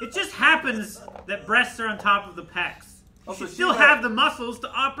 It just happens that breasts are on top of the pecs. You still have the muscles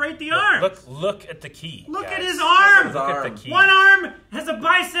to operate the arm. Look at the key. Look guys. at his arm. Look at the key. One arm has a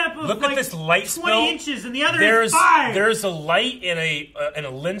bicep of Look like at this light 20 inches, and the other is 5. There's a light in a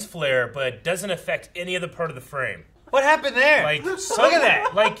lens flare, but it doesn't affect any other part of the frame. What happened there? Like, look at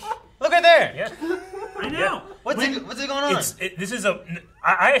that. Like, look at there. Yeah. I know. Yeah. What's it going on? This is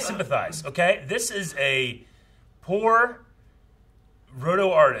I sympathize. Okay, this is a poor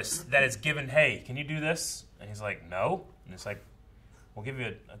roto artist that is given. Hey, can you do this? And he's like, no. And it's like, we'll give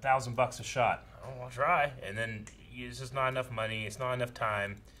you $1,000 a shot. I'll try. And then it's just not enough money. It's not enough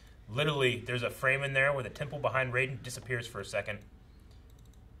time. Literally, there's a frame in there where the temple behind Raiden disappears for a second.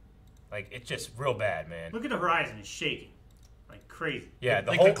 Like, it's just real bad, man. Look at the horizon. It's shaking. Like crazy. Yeah,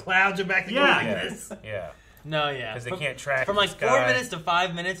 the clouds are back together like this. Yeah. No, yeah. Because they can't track from like the 4 sky. minutes to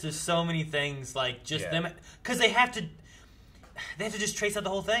 5 minutes, there's so many things, like, just them... Because they have to just trace out the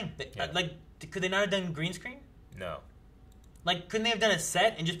whole thing. Like, could they not have done green screen? No. Like, couldn't they have done a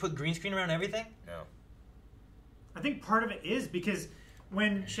set and just put green screen around everything? No. I think part of it is because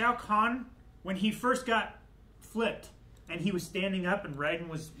when Shao Kahn, when he first got flipped and he was standing up and Raiden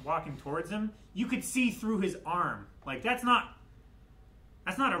was walking towards him, you could see through his arm. Like, that's not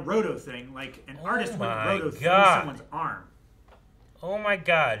a roto thing. Like, an artist would roto through someone's arm. Oh my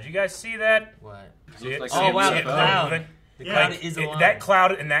god, did you guys see that? What? See it? Like wow, the cloud. The cloud is alive. That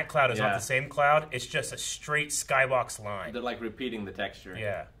cloud and that cloud is not the same cloud. It's just a straight skybox line. They're like repeating the texture.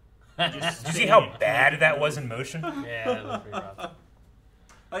 Yeah. Did you see how bad that was in motion? Yeah, that was pretty rough.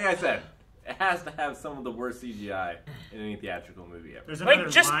 Like I said, it has to have some of the worst CGI in any theatrical movie ever. Like,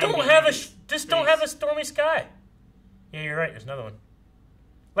 just don't have a stormy sky. Yeah, you're right. There's another one.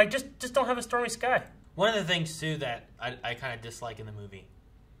 Like, just don't have a stormy sky. One of the things, too, that I kind of dislike in the movie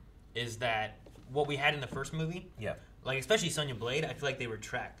is that what we had in the first movie, like, especially Sonya Blade, I feel like they were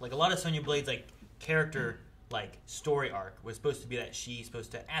tracked. Like, a lot of Sonya Blade's, like, character, like, story arc was supposed to be that she's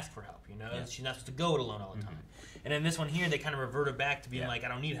supposed to ask for help, you know? Yeah. She's not supposed to go it alone all the time. And in this one here, they kind of reverted back to being like, I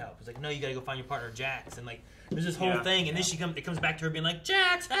don't need help. It's like, no, you gotta go find your partner, Jax. And, like, there's this whole thing, and then it comes back to her being like,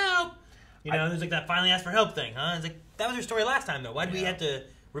 Jax, help! You know, there's, like, that finally ask for help thing, huh? It's like, that was her story last time, though. Why did we have to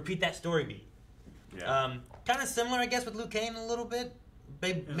repeat that story beat? Yeah. Kind of similar, I guess, with Liu Kang a little bit.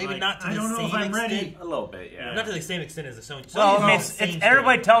 Maybe like, not to the same extent. Ready. A little bit, yeah. Not to the same extent as the Sony. Well, I mean,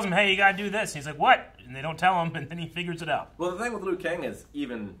 everybody tells him, hey, you gotta do this. He's like, what? And they don't tell him, and then he figures it out. Well, the thing with Liu Kang is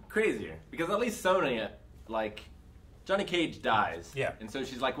even crazier. Because at least Sony, like, Johnny Cage dies. Yeah. And so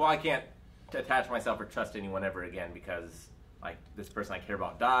she's like, well, I can't attach myself or trust anyone ever again because, like, this person I care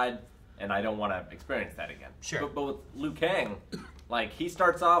about died, and I don't want to experience that again. Sure. But with Liu Kang, like, he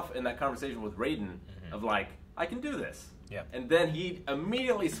starts off in that conversation with Raiden of, like, I can do this. Yeah. And then he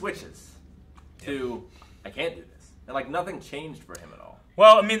immediately switches to, I can't do this. And, like, nothing changed for him at all.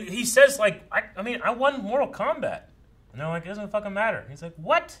 Well, I mean, he says, like, I won Mortal Kombat. And they're like, it doesn't fucking matter. He's like,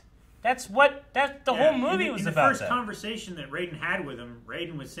 what? That's the whole movie was about. In the first conversation that Raiden had with him,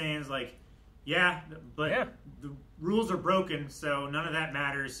 Raiden was saying, like, but the rules are broken, so none of that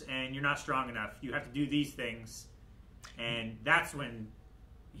matters, and you're not strong enough. You have to do these things. And that's when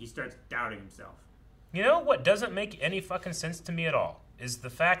he starts doubting himself. You know what doesn't make any fucking sense to me at all is the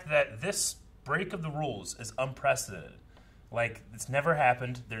fact that this break of the rules is unprecedented. Like, it's never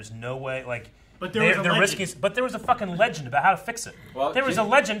happened. There's no way, like... But there was a legend. But there was a fucking legend about how to fix it. Well, there was a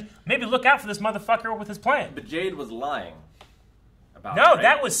legend. Maybe look out for this motherfucker with his plan. But Jade was lying about No, it, right?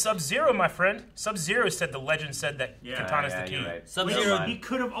 that was Sub-Zero, my friend. Sub-Zero said the legend said that Katana's the key. Right. Sub-Zero, he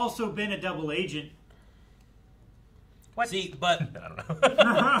could have also been a double agent. What? See, but... I don't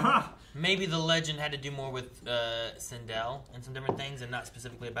know. Maybe the legend had to do more with Sindel and some different things, and not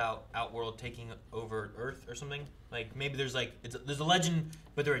specifically about Outworld taking over Earth or something. Like maybe there's there's a legend,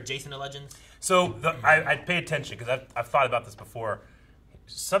 but they're adjacent to legends. So I pay attention because I've thought about this before.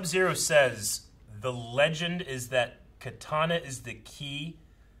 Sub-Zero says the legend is that Katana is the key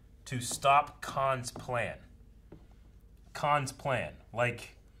to stop Khan's plan. Khan's plan,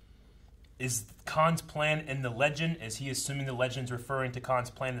 like. Is Khan's plan in the legend? Is he assuming the legend's referring to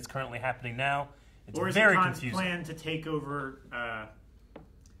Khan's plan that's currently happening now? It's or is very it Khan's confusing. plan to take over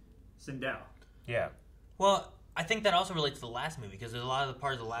Sindel? Yeah. Well, I think that also relates to the last movie because there's a lot of the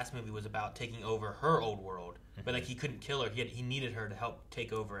part of the last movie was about taking over her old world, but like he couldn't kill her. He needed her to help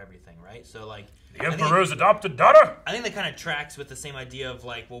take over everything, right? So like the Emperor's adopted daughter. I think that kind of tracks with the same idea of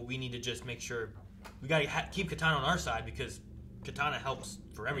like, well, we need to just make sure we got to keep Katana on our side because Katana helps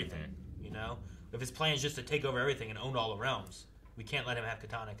for everything. You know, if his plan is just to take over everything and own all the realms, we can't let him have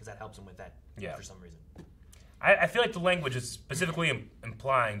Katana because that helps him with that for some reason. I feel like the language is specifically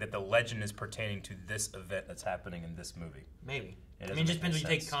implying that the legend is pertaining to this event that's happening in this movie. Maybe. I mean, it just depends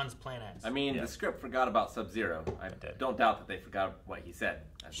what you take Khan's plan as. I mean, the script forgot about Sub-Zero. I don't doubt that they forgot what he said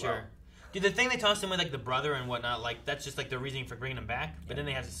as well. Sure. Dude, the thing they tossed him with, like, the brother and whatnot, like, that's just, like, the reasoning for bringing him back. But then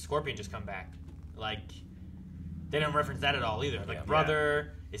they have Scorpion just come back. Like, they don't reference that at all either. Like,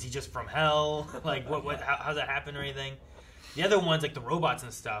 brother, is he just from hell? Like, how's that happen or anything? The other ones, like the robots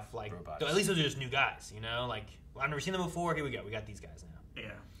and stuff, like, at least those are just new guys, you know? Like, I've never seen them before. Here we go. We got these guys now.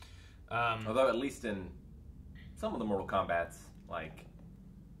 Yeah. Although, at least in some of the Mortal Kombats, like,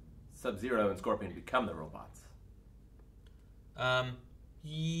 Sub-Zero and Scorpion become the robots.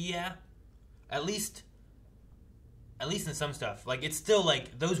 Yeah. At least At least in some stuff. Like, it's still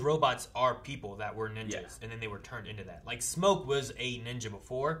like, those robots are people that were ninjas, and then they were turned into that. Like, Smoke was a ninja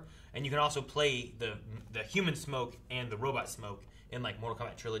before, and you can also play the human Smoke and the robot Smoke in, like, Mortal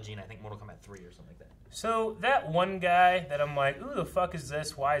Kombat Trilogy, and I think Mortal Kombat 3 or something like that. So, that one guy that I'm like, who the fuck is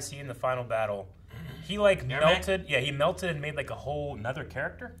this? Why is he in the final battle? He, like, melted. Yeah, he melted and made, like, a whole another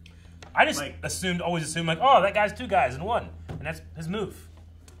character. I just always assumed, like, oh, that guy's two guys in one. And that's his move.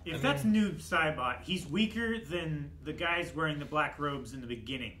 If that's Noob Saibot, he's weaker than the guys wearing the black robes in the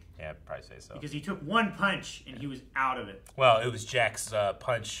beginning. Yeah, I'd probably say so. Because he took one punch and he was out of it. Well, it was Jack's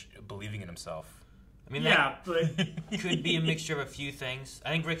punch believing in himself. I mean, but could be a mixture of a few things.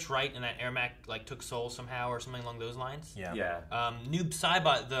 I think Rick's right in that Ermac like took Soul somehow or something along those lines. Yeah. Noob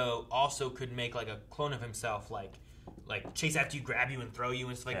Saibot though also could make like a clone of himself, like chase after you, grab you, and throw you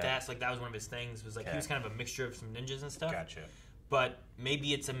and stuff like that. So, like that was one of his things. Was like he was kind of a mixture of some ninjas and stuff. Gotcha. But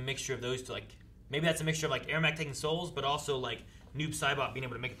maybe it's a mixture of those two. Like maybe that's a mixture of like Ermac taking souls, but also like Noob Saibot being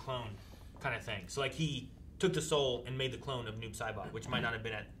able to make a clone, kind of thing. So like he took the soul and made the clone of Noob Saibot, which might not have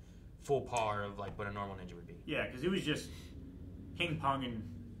been at full par of like what a normal ninja would be. Yeah, because it was just ping pong and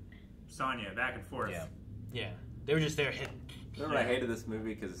Sonya back and forth. Yeah, they were just there hitting. Remember, I hated this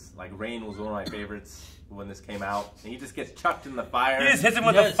movie because like Rain was one of my favorites when this came out, and he just gets chucked in the fire. He just hits him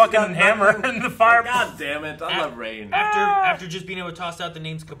with a fucking hammer in the fire. God damn it! I love Rain. After just being able to toss out the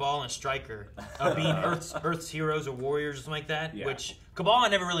names Cabal and Stryker, being Earth's heroes or warriors or something like that. Yeah. Which Cabal I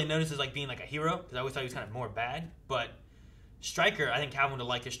never really noticed as like being like a hero because I always thought he was kind of more bad. But Stryker, I think Calvin would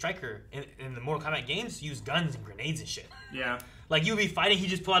like his Stryker in the Mortal Kombat games use guns and grenades and shit. Yeah. Like you would be fighting, he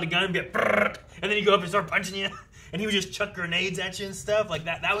just pull out a gun and be like, and then he go up and start punching you. And he would just chuck grenades at you and stuff. Like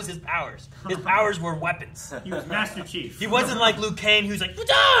that was his powers. His powers were weapons. He was Master Chief. He wasn't like Liu Kang who's like,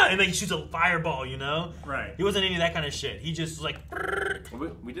 "Fuda!" and then he shoots a fireball, you know? Right. He wasn't any of that kind of shit. He just was like,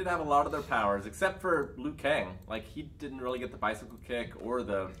 we did have a lot of their powers, except for Liu Kang. Like, he didn't really get the bicycle kick or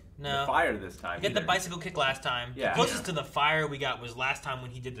the fire this time. He got the bicycle kick last time. Yeah. The closest to the fire we got was last time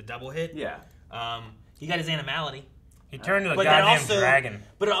when he did the double hit. Yeah. He got his animality. He turned into a goddamn dragon.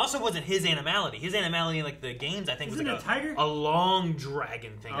 But it also wasn't his animality. His animality in like the games, I think, Isn't was like a tiger? A long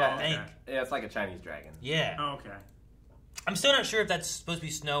dragon thing, I think. Okay. Yeah, it's like a Chinese dragon. Yeah. Oh, okay. I'm still not sure if that's supposed to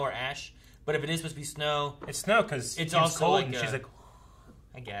be snow or ash, but if it is supposed to be snow... It's snow because it's also cold like and she's like...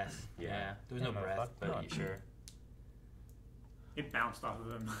 I guess. Yeah. There was no breath, but you sure. It bounced off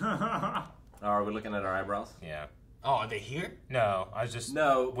of him. Are we looking at our eyebrows? Yeah. Oh, are they here? No, I was just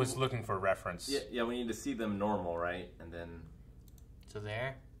was looking for reference. Yeah, we need to see them normal, right? And then... So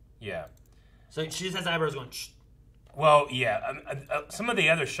there? Yeah. So she just has eyebrows going... Shh. Well, yeah. Some of the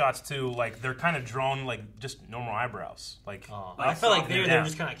other shots, too, like, they're kind of drawn like just normal eyebrows. Like, I feel like they're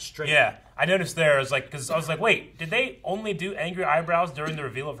just kind of like straight. Yeah. I noticed there, because I was like, wait, did they only do angry eyebrows during the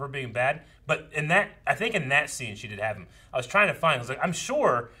reveal of her being bad? But I think in that scene she did have them. I was trying to find, I was like, I'm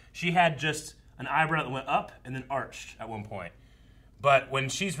sure she had just an eyebrow that went up and then arched at one point. But when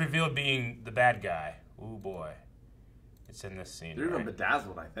she's revealed being the bad guy, oh boy. It's in this scene. They're even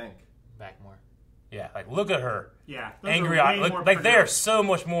bedazzled, I think. Back more. Yeah, like look at her. Yeah, angry eye. Like they are so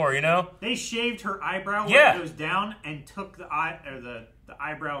much more, you know. They shaved her eyebrow where it goes down and took the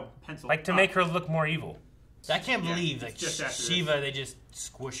eyebrow pencil. Like to make her look more evil. So I can't believe like Shiva. They just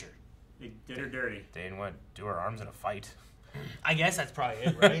squish her. They did her dirty. They didn't want to do her arms in a fight. I guess that's probably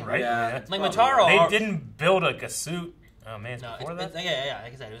it, right? Right. Yeah. Like Mataro. They didn't build like a suit. Oh man, it's before that. Yeah.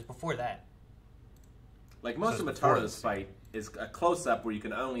 Like I said, it was before that. Like most of Mataro's fight is a close-up where you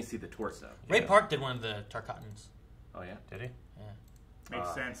can only see the torso. Ray Park did one of the Tarkatans. Oh, yeah? Did he? Yeah.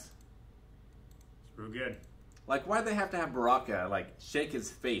 Makes sense. It's real good. Like, why'd they have to have Baraka, like, shake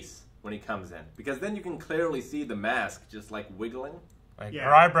his face when he comes in? Because then you can clearly see the mask just, like, wiggling. Like,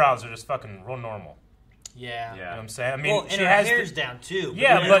 her eyebrows are just fucking real normal. Yeah. You know what I'm saying? I mean, well, and her hair's down, too.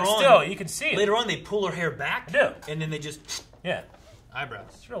 Yeah, but still, you can see it. Later on, they pull her hair back. I do. And then they just... Yeah.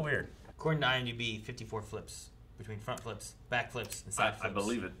 Eyebrows. It's real weird. According to IMDb, 54 flips. Between front flips, back flips, and side flips. I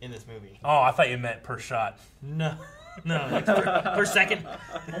believe it. In this movie. Oh, I thought you meant per shot. No. Like per second.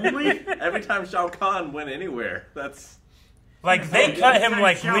 Only? Every time Shao Kahn went anywhere, that's... Like, they cut him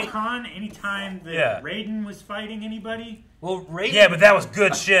like... Shao Kahn, anytime that Raiden was fighting anybody... Well, Raiden... Yeah, but that was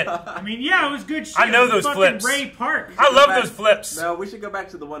good shit. I mean, yeah, it was good shit. I know those flips. Ray Park. I love those flips. No, we should go back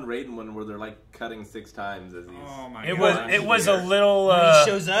to the one Raiden one where they're, like, cutting 6 times as he's... Oh, my God. It was a little... When he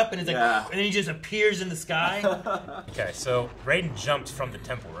shows up and it's like... And then he just appears in the sky. Okay, so Raiden jumps from the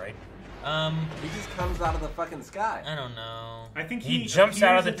temple, right? He just comes out of the fucking sky. I don't know. I think he jumps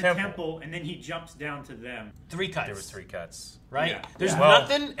out of the temple and then he jumps down to them. 3 cuts. There was 3 cuts. Right? Yeah. There's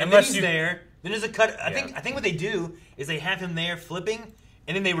nothing, and then he's there. Then there's a cut. I think what they do is they have him there flipping,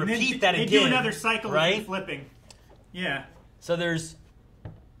 and then they repeat that again. They do another cycle of right? flipping. Yeah. So there's...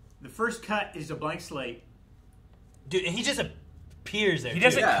 The first cut is a blank slate. Dude, and he just appears there. He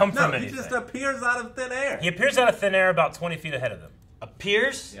doesn't come from anything. He just appears out of thin air. He appears out of thin air about 20 feet ahead of them.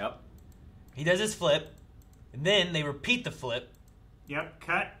 Appears. Yep. He does his flip. And then they repeat the flip. Yep,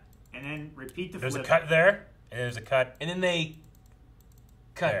 cut. And then repeat the flip. There's a cut there. And there's a cut. And then they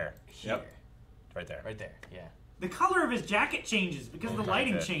cut there. Here. Yep. Right there. Right there, yeah. The color of his jacket changes because the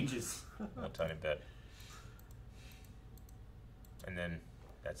lighting changes. A tiny bit. And then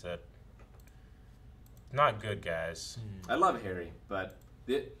that's it. Not good, guys. I love Harry, but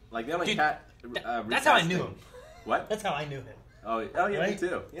the only cat. That's how I knew him. What? That's how I knew him. Oh yeah, right? Me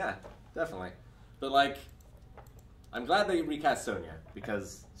too. Yeah, definitely. But like, I'm glad they recast Sonya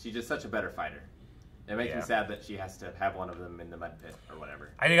because she's just such a better fighter. It makes me sad that she has to have one of them in the mud pit or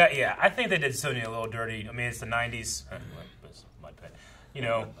whatever. I think they did Sonya a little dirty. I mean, it's the 90s. Mud pit. You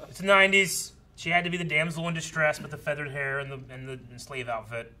know, it's the 90s. She had to be the damsel in distress with the feathered hair and the slave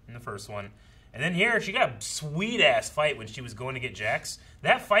outfit in the first one. And then here, she got a sweet-ass fight when she was going to get Jax.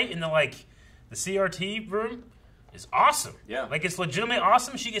 That fight in the CRT room is awesome. Yeah. Like, it's legitimately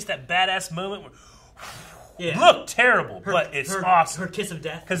awesome. She gets that badass moment where... Look terrible, but it's awesome. Her kiss of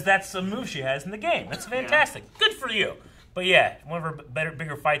death. Because that's a move she has in the game. That's fantastic. Yeah. Good for you. But yeah, one of her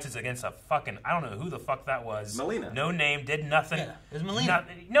bigger fights is against a fucking... I don't know who the fuck that was. Melina. No name, did nothing. Yeah, it was Melina.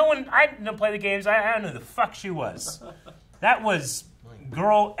 No one... I didn't play the games. I don't know who the fuck she was. That was...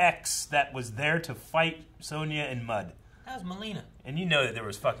 Girl X that was there to fight Sonya in mud. That was Melina. And you know that there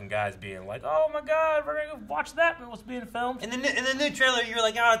was fucking guys being like, oh my god, we're gonna go watch that what's being filmed. In the new trailer, you're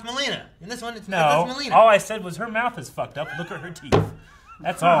like, oh, it's Melina. In this one, it's Melina. All I said was her mouth is fucked up. Look at her teeth.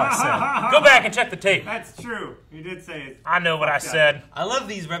 That's all I said. Go back and check the tape. That's true. You did say it. I know what I said. I love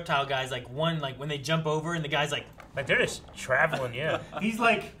these reptile guys. Like when they jump over and the guy's like they're just traveling. Yeah. He's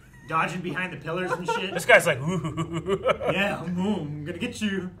like dodging behind the pillars and shit. This guy's like, ooh. Yeah, I'm gonna get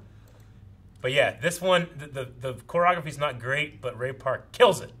you. But yeah, this one, the choreography's not great, but Ray Park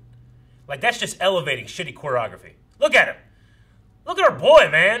kills it. Like, that's just elevating shitty choreography. Look at him. Look at our boy,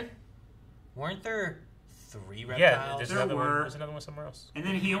 man. Weren't there 3 reptiles? Yeah, there's another one somewhere else. And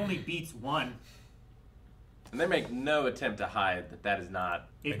then he only beats one. And they make no attempt to hide that is not...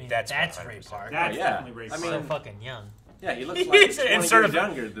 That's Ray Park. That's definitely Ray Park. So fucking young. Yeah, he looks like 20 years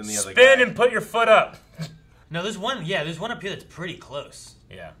younger than the other guy. Spin and put your foot up. No, there's one up here that's pretty close.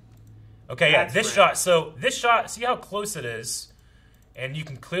 Yeah. Okay, yeah, this shot. So this shot, see how close it is? And you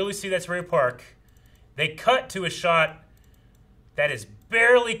can clearly see that's Ray Park. They cut to a shot that is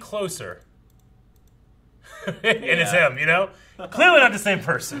barely closer. And it's him, you know? Clearly not the same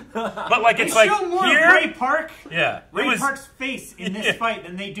person. But like it's they like show more here. Of Ray Park. Yeah. Ray Park's face in this fight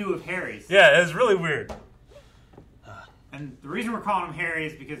than they do of Harry's. Yeah, it was really weird. And the reason we're calling him Harry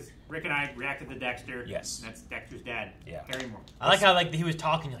is because Rick and I reacted to Dexter. Yes. That's Dexter's dad. Yeah. Harry Moore. I like how he was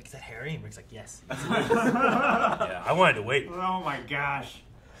talking. You're like, is that Harry? And Rick's like, yes. Yeah, I wanted to wait. Oh my gosh.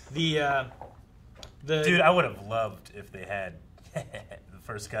 Dude, I would have loved if they had the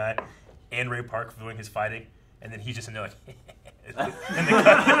first guy and Ray Park doing his fighting, and then he just in there like, and they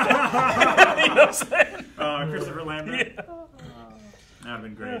cut. You know what I'm saying? Christopher Lambert. Yeah. That would have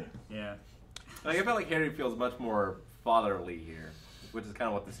been great. Yeah. Like, I felt like Harry feels much more fatherly here, which is kind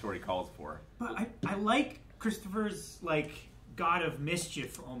of what the story calls for. But I like Christopher's, like, God of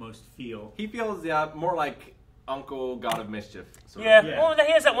Mischief almost feel. He feels, more like Uncle God of Mischief. Yeah. Well,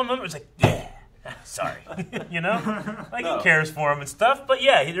 he has that one moment where it's like, yeah, sorry. You know? Like, he cares for him and stuff, but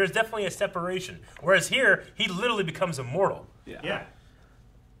yeah, there's definitely a separation. Whereas here, he literally becomes immortal. Yeah.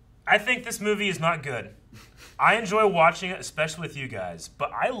 I think this movie is not good. I enjoy watching it, especially with you guys,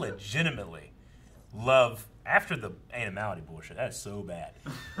 but I legitimately love, after the animality bullshit, that is so bad.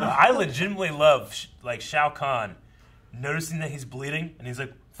 I legitimately love, like, Shao Kahn noticing that he's bleeding, and he's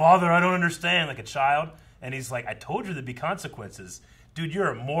like, Father, I don't understand, like a child. And he's like, I told you there'd be consequences. Dude, you're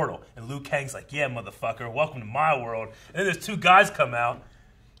immortal. And Liu Kang's like, yeah, motherfucker, welcome to my world. And then there's 2 guys come out.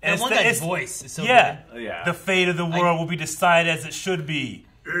 And one guy's voice is so good. Yeah. The fate of the world will be decided as it should be.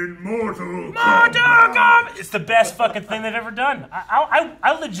 In Mortal Kombat! It's the best fucking thing they've ever done.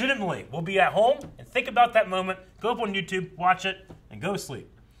 I legitimately will be at home and think about that moment, go up on YouTube, watch it, and go to sleep.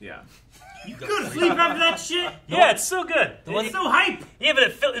 Yeah. You go to sleep after that shit? Yeah, it's so good. It's so hype. Yeah,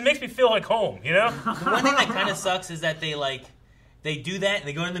 but it makes me feel like home, you know? The one thing that kind of sucks is that they do that and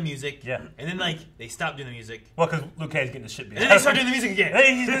they go into the music. Yeah. And then they stop doing the music. Well, because Liu Kang's getting the shit beat. And then they start doing the music again.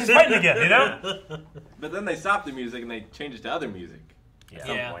 And he's fighting again, you know? But then they stop the music and they change it to other music. At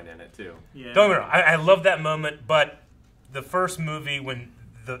some Yeah. point in it too. Yeah. Don't get me wrong, I love that moment, but the first movie when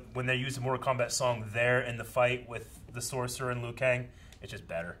they use the Mortal Kombat song there in the fight with the Sorcerer and Liu Kang, it's just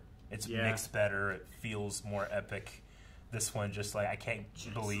better. It's mixed better. It feels more epic. This one just like, I can't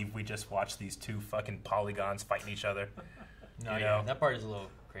believe we just watched these two fucking polygons fighting each other. No, yeah, that part is a little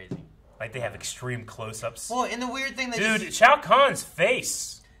crazy. Like, they have extreme close-ups. Well, and the weird thing that dude, Shao Kahn's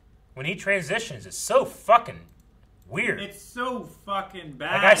face when he transitions is so fucking weird. It's so fucking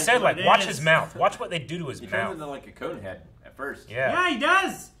bad. Like I said, like, watch his mouth. Watch what they do to his mouth. He turns into like a cone head at first. Yeah, he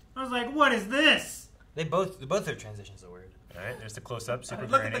does. I was like, what is this? Both their transitions are weird. All right, there's the close-up, super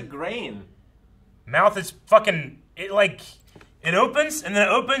Look grainy. at the grain. Mouth is fucking, it opens, and then it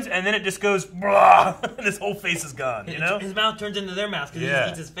opens, and then it just goes, blah, and his whole face is gone, you know? His mouth turns into their mouth because he just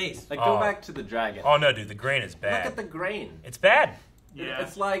eats his face. Like, go back to the dragon. Oh, no, dude, the grain is bad. Look at the grain. It's bad. Yeah.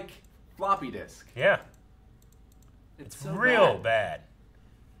 It's like floppy disk. Yeah. It's so real bad.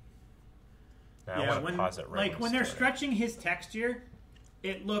 Now, Yeah, I want to pause it right when they're stretching his texture,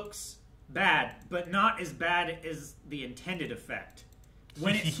 it looks bad, but not as bad as the intended effect.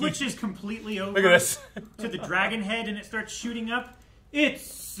 When it switches completely over Look at this. to the dragon head and it starts shooting up, it's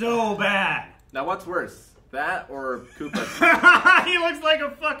so bad. Now, what's worse, that or Koopa? He looks like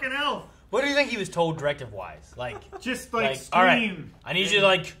a fucking elf. What do you think he was told directive-wise? Just like scream. All right, I need you to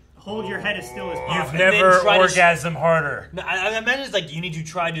like hold your head as still as possible. You've never orgasm harder. No, I imagine it's like you need to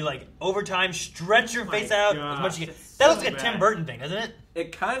try to like over time stretch your face out as much as you can. That so looks like a bad. Tim Burton thing, doesn't it?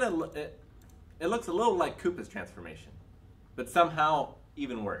 It kind of it looks a little like Koopa's transformation, but somehow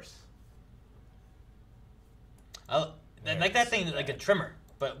even worse. Like that thing, like a trimmer,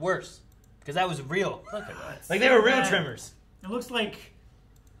 but worse because that was real. Look at that. Like they were real trimmers.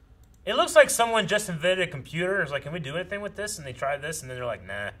 It looks like someone just invented a computer. It was like, can we do anything with this? And they tried this, and then they're like,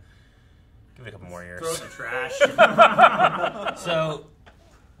 nah. Give it a couple more years. throw it in the trash. So,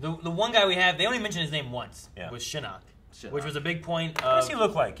 the one guy we have, they only mentioned his name once, was Shinnok, which was a big point of... What does he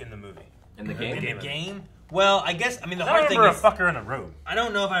look like in the movie? In the game? In the game? Well, I guess, the hard thing is... I remember a fucker in a robe. I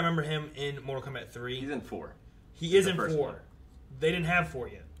don't know if I remember him in Mortal Kombat 3. He's in 4. He is in 4. They didn't have 4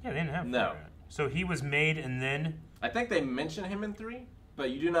 yet. Yeah, they didn't have 4 No. yet. So he was made and then... I think they mention him in 3,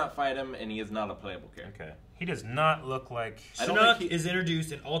 but you do not fight him, and he is not a playable character. Okay. He does not look like... Shinnok is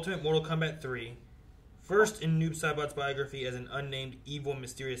introduced in Ultimate Mortal Kombat 3, first in Noob Saibot's biography as an unnamed, evil,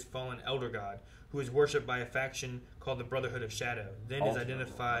 mysterious, fallen elder god who is worshipped by a faction called the Brotherhood of Shadow, then is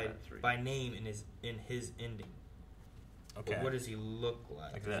identified by name in his ending. Okay. But what does he look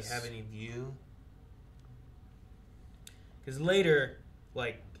like? Does Does this. he have any view? Because later,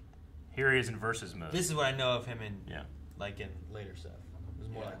 like... Here he is in versus mode. This is what I know of him in, in later stuff. It was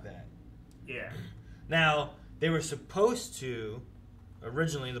more like that. Yeah. Now, they were supposed to...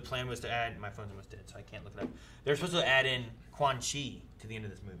 Originally, the plan was to add... My phone's almost dead, so I can't look it up. They were supposed to add in Quan Chi to the end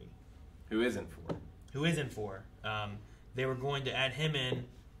of this movie. Who is in 4? Who is in 4. They were going to add him in.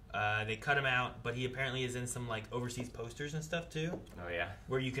 They cut him out, but he apparently is in some like overseas posters and stuff too. Oh yeah.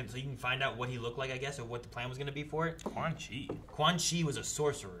 Where you can find out what he looked like, I guess, or what the plan was going to be for it. Quan Chi. Quan Chi was a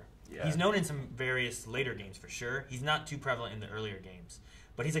sorcerer. Yeah. He's known in some various later games for sure. He's not too prevalent in the earlier games,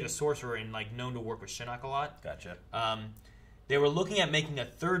 but he's like a sorcerer and like known to work with Shinnok a lot. Gotcha. They were looking at making a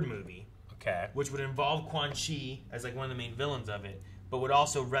 3rd movie, okay, which would involve Quan Chi as like one of the main villains of it, but would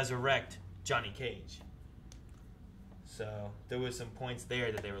also resurrect Johnny Cage. So there was some points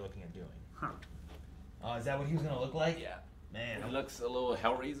there that they were looking at doing. Huh. Is that what he was going to look like? Yeah. Man. He looks a little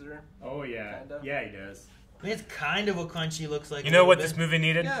Hellraiser. Oh, yeah. Kinda. Yeah, he does. I mean, it's kind of what Quan Chi looks like. You know what this movie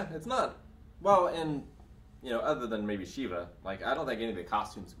needed? Yeah, it's not. Well, and, other than maybe Shiva, like, I don't think any of the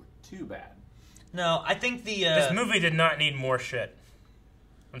costumes were too bad. No, I think the... This movie did not need more shit.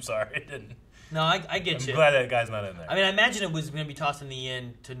 I'm sorry, it didn't. No, I get you. I'm glad that guy's not in there. I mean, I imagine it was going to be tossed in the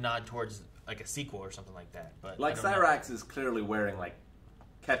end to nod towards like a sequel or something like that. But like Cyrax is clearly wearing like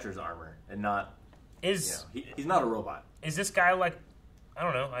catcher's armor and not. He's not a robot. Is this guy like? I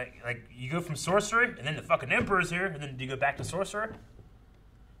don't know. Like you go from sorcerer and then the fucking emperor's here and then do you go back to sorcerer?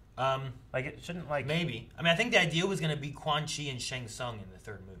 Like it shouldn't like maybe. I mean, I think the idea was going to be Quan Chi and Shang Tsung in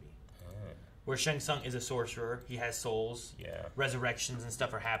the 3rd movie. Where Shang Tsung is a sorcerer, he has souls, resurrections and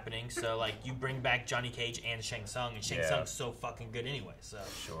stuff are happening. So like you bring back Johnny Cage and Shang Tsung Tsung's so fucking good anyway. So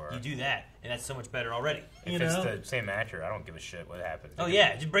you do that, and that's so much better already. If it's the same actor, I don't give a shit what happens. Oh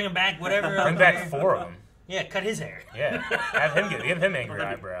yeah, just bring him back, whatever. Bring back 4 of them. Yeah, cut his hair. Yeah, have him give him angry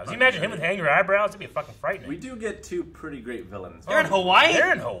eyebrows. You imagine him with angry eyebrows? It'd be fucking frightening. We do get 2 pretty great villains. They're in Hawaii.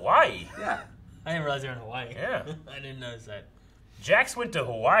 They're in Hawaii. Yeah, I didn't realize they're in Hawaii. Yeah, I didn't notice that. Jax went to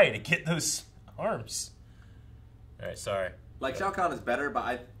Hawaii to get those arms. All right, sorry. Like Shao Kahn is better,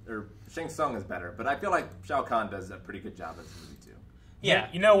 or Shang Tsung is better, but I feel like Shao Kahn does a pretty good job in this movie too. Yeah.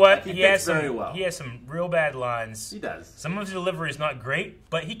 You know what? He has fits very well. He has some real bad lines. He does. Some of his delivery is not great,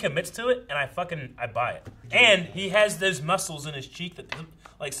 but he commits to it, and I buy it. And he has those muscles in his cheek that,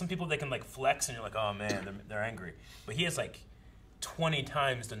 like, some people, they can, like, flex, and you're like, oh, man, they're angry. But he has, like, 20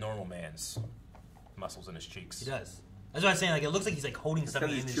 times the normal man's muscles in his cheeks. He does. That's what I'm saying. Like, it looks like he's, like, holding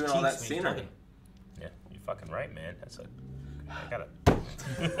something in his cheeks. All that when he's scenery. talking. Yeah, you're fucking right, man. I gotta...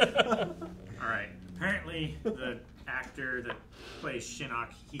 All right. Apparently, the actor that plays Shinnok,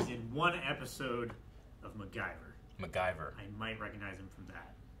 he's in one episode of MacGyver. I might recognize him from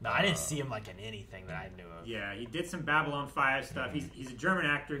that. No, I didn't see him like in anything that I knew of. Yeah, he did some Babylon 5 stuff. He's a German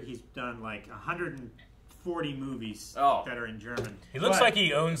actor. He's done like 140 movies that are in German. He looks like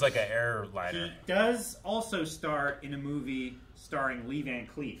he owns like an airliner. He does also star in a movie starring Lee Van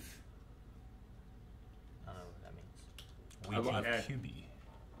Cleef. I don't know what that means. QB.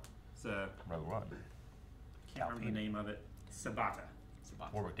 It's a... Row One. Can't remember the name of it. Sabata.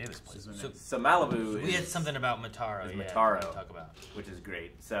 Warwick Davis plays. So Malibu. We had something about Mataro. Is Yeah, Mataro, to talk about, which is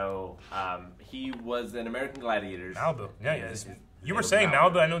great. So he was in American Gladiators. Malibu. Yeah. You were saying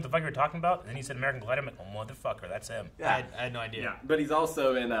Malibu. I know what the fuck you were talking about. And then he said American Gladiator. I'm like, oh, motherfucker, that's him. Yeah, I had no idea. Yeah. But he's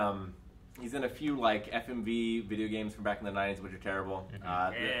also in. He's in a few like FMV video games from back in the 90s, which are terrible.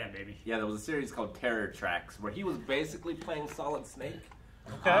 Baby. Yeah, there was a series called Terror Tracks where he was basically playing Solid Snake.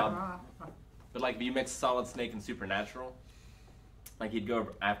 Okay. But like, you mix Solid Snake and Supernatural. Like, he'd go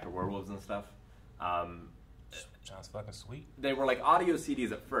after werewolves and stuff. Sounds fucking sweet. They were like audio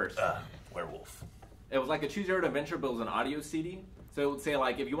CDs at first. Werewolf. It was like a choose your own adventure, but it was an audio CD. So it would say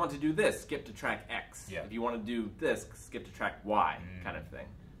like, if you want to do this, skip to track X. Yeah. If you want to do this, skip to track Y, kind of thing.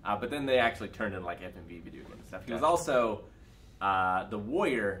 But then they actually turned in like FMV video game and stuff. He was also the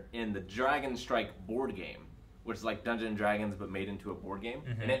warrior in the Dragon Strike board game, which is like Dungeons and Dragons but made into a board game.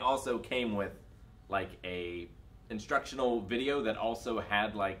 And it also came with like a instructional video that also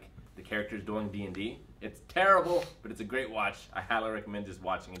had like the characters doing D&D. It's terrible, but it's a great watch. I highly recommend just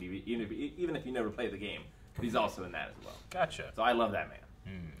watching it, even if you never play the game. But he's also in that as well. Gotcha. So I love that man.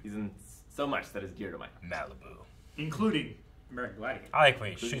 He's in so much that is dear to my heart. Malibu. Including American Gladiator. I like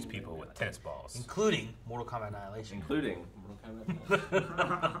when he shoots people with tennis balls. Including Mortal Kombat Annihilation. Including Mortal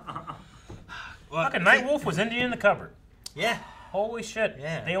Kombat. Fucking Nightwolf was Indian in the cupboard. Yeah. Holy shit.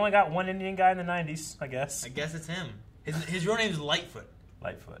 Yeah. They only got one Indian guy in the 90s, I guess. I guess it's him. His real name is Lightfoot.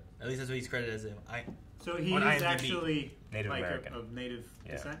 Lightfoot. At least that's what he's credited as. So he is actually Native like American. of native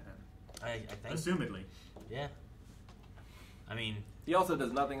descent then? I think. Assumedly. Yeah. I mean, he also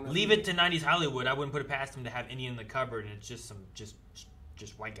does nothing in this leave movie. It to 90s Hollywood. I wouldn't put it past him to have Indian in the cupboard and it's just some just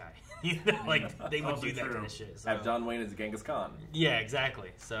white guy. Like they would do that kind of shit. So. Have John Wayne as Genghis Khan. Yeah,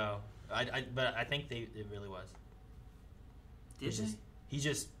 exactly. So but I think it really was. He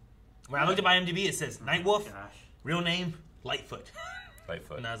just when I looked at my IMDb, it says Nightwolf, real name Lightfoot.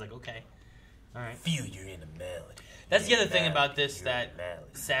 Lightfoot. And I was like, okay, all right. Feel you're in a melody. That's the other thing about this that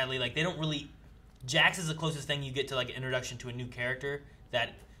sadly, like they don't really. Jax is the closest thing you get to like an introduction to a new character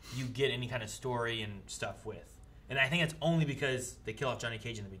that you get any kind of story and stuff with. And I think it's only because they kill off Johnny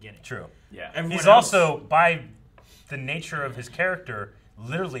Cage in the beginning. True. Yeah. He's also, by the nature of his character,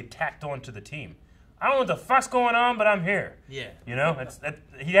 literally tacked on to the team. I don't know what the fuck's going on, but I'm here. Yeah. You know,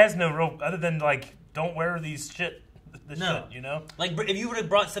 he has no role other than like, don't wear these shit. No. Shit, you know. Like if you would have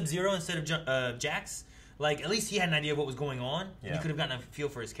brought Sub-Zero instead of Jax, like at least he had an idea of what was going on. Yeah. And you could have gotten a feel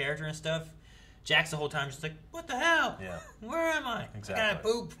for his character and stuff. Jax the whole time just like, what the hell? Yeah. Where am I? Exactly. I gotta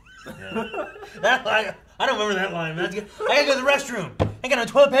poop. Yeah. That line, I don't remember that line, man. I gotta go to the restroom. Ain't got no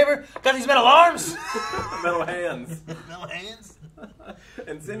toilet paper. Got these metal arms. Metal hands. Metal hands.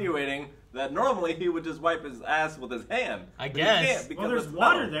 Insinuating that normally he would just wipe his ass with his hand. I guess. Well, there's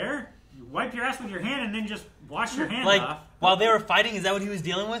water there. You wipe your ass with your hand and then just wash your hand off. While they were fighting, is that what he was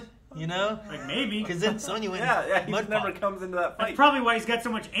dealing with? You know? Like maybe. Because then Sonya went he never comes into that fight. That's probably why he's got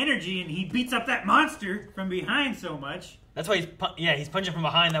so much energy and he beats up that monster from behind so much. That's why he's punching from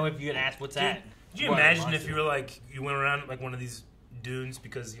behind. That way if you get asked what's that. Could you imagine if you were like, you went around like one of these dunes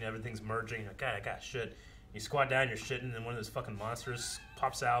because, you know, everything's merging. You're like, God, I got shit. You squat down, you're shitting, and then one of those fucking monsters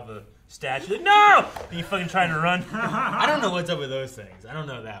pops out of a statue. Like, no! And you fucking trying to run. I don't know what's up with those things. I don't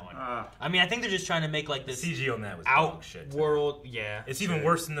know that one. I mean, I think they're just trying to make like this CG on that was out shit. World. Yeah, it's even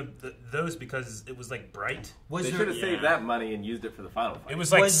worse than those because it was like bright. They should have saved that money and used it for the final fight. It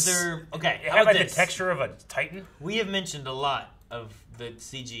was like okay? It had like the texture of a Titan. We have mentioned a lot of the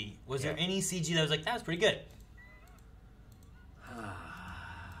CG. Was there any CG that was like that was pretty good?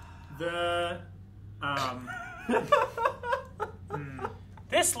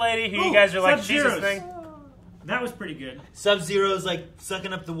 This lady who you guys are like, she's this thing. That was pretty good. Sub-Zero's like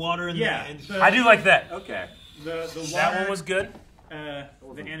sucking up the water. And yeah. I do like that. Okay. The water, that one was good.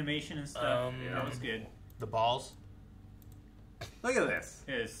 the animation and stuff. That was good. The balls. Look at this.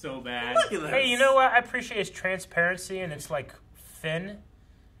 It is so bad. Look at this. Hey, you know what? I appreciate its transparency and it's like thin.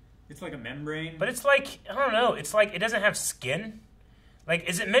 It's like a membrane. But it's like, I don't know, it's like it doesn't have skin. Like,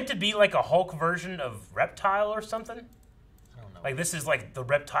 is it meant to be like a Hulk version of Reptile or something? I don't know. Like, this is like the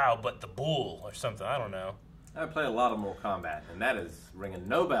Reptile, but the bull or something. I don't know. I play a lot of Mortal Kombat, and that is ringing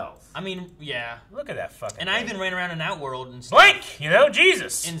no bells. I mean, yeah. Look at that fucking And thing. I even ran around in Outworld and stuff. Blink! You know,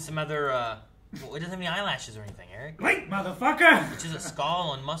 Jesus! In some other, well, it doesn't have any eyelashes or anything, Eric. Blink, motherfucker! It's just a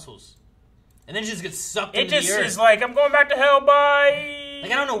skull and muscles. And then it just gets sucked It into the just earth. is like, I'm going back to hell, bye!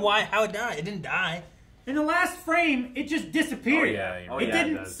 Like, I don't know how it died. It didn't die. In the last frame, it just disappeared. It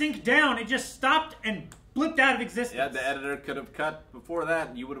didn't sink down. It just stopped and blipped out of existence. Yeah, the editor could have cut before that,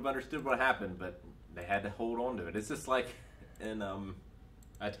 and you would have understood what happened, but they had to hold on to it. It's just like in a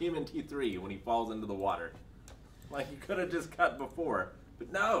TMNT 3 when he falls into the water. Like, you could have just cut before.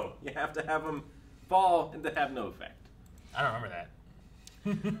 But no, you have to have him fall and to have no effect. I don't remember that.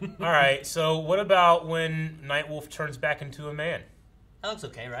 Alright, so what about when Nightwolf turns back into a man? That looks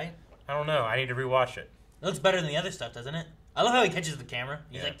okay, right? I don't know. I need to rewatch it. It looks better than the other stuff, doesn't it? I love how he catches the camera.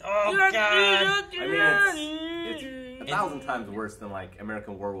 He's like, oh, God. I mean, it's 1,000 times worse than, like,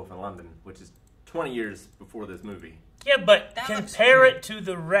 American Werewolf in London, which is 20 years before this movie. Yeah, but compare it to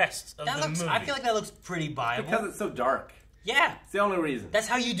the rest of the movie. I feel like that looks pretty viable. Because it's so dark. Yeah. It's the only reason. That's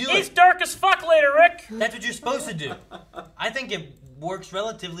how you do it. It's dark as fuck later, Rick. That's what you're supposed to do. I think it works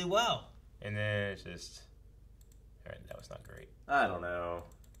relatively well. And then it's just... Alright, that was not great. I don't know.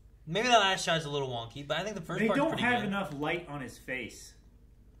 Maybe the last shot is a little wonky, but I think the first part's pretty good. They don't have enough light on his face.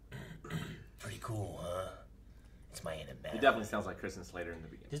 Pretty cool, huh? It's my enemy. He definitely sounds like Christian Slater in the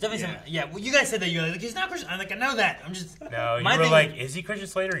beginning. There's definitely some... Yeah, well, you guys said that. You're like, he's not Christian. I'm like, I know that. I'm just... No, you were like, is he Christian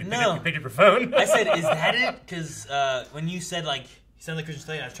Slater? You picked up your phone. I said, is that it? Because when you said, like, he sounds like Christian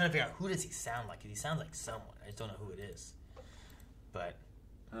Slater, I was trying to figure out who does he sound like. He sounds like someone. I just don't know who it is. But...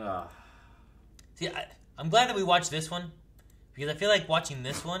 See, I'm glad that we watched this one. Because I feel like watching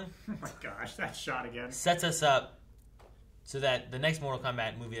this one... Oh my gosh, that shot again. ...sets us up so that the next Mortal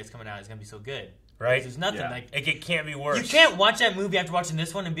Kombat movie that's coming out is going to be so good. Right? There's nothing like... It can't be worse. You can't watch that movie after watching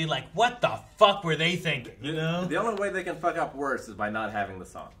this one and be like, what the fuck were they thinking? You know? The only way they can fuck up worse is by not having the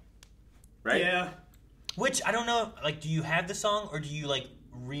song. Right? Yeah. Which, I don't know, like, do you have the song or do you, like,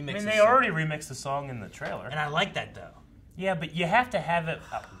 remix I mean, the they song? already remixed the song in the trailer. And I like that, though. Yeah, but you have to have it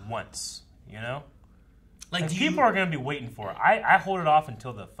once, you know? Like, people are going to be waiting for it. I hold it off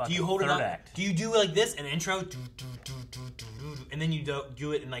until the fucking third act. Do you do like this, an intro, and then you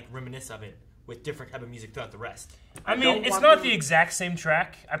do it and like reminisce of it with different type of music throughout the rest? I mean, it's not the exact same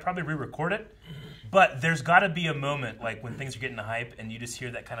track. I probably re-record it, but there's got to be a moment like when things are getting hype and you just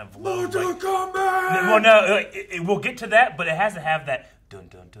hear that kind of low. Mortal Kombat! Well, no, we'll get to that, but it has to have that dun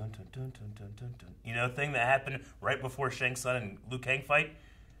dun dun dun dun dun dun dun dun, you know, thing that happened right before Shang Tsung and Liu Kang fight.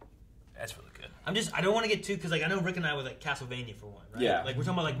 That's really good. I don't want to get too, because like I know Rick and I were like Castlevania for one, right? Yeah. Like we're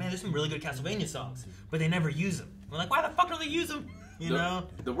talking about like, man, there's some really good Castlevania songs, but they never use them. We're like, why the fuck don't they use them? You know?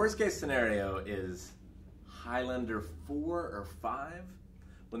 The worst case scenario is Highlander 4 or 5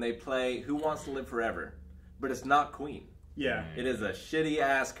 when they play Who Wants to Live Forever, but it's not Queen. Yeah. It is a shitty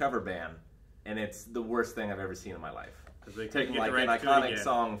ass cover band, and it's the worst thing I've ever seen in my life. Taking like an iconic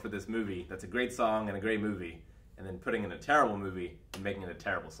song for this movie that's a great song and a great movie, and then putting in a terrible movie and making it a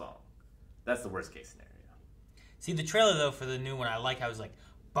terrible song. That's the worst case scenario. See, the trailer, though, for the new one, I like how it was like,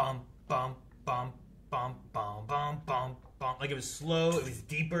 bum, bum, bum, bum, bum, bum, bum, bum. Like, it was slow, it was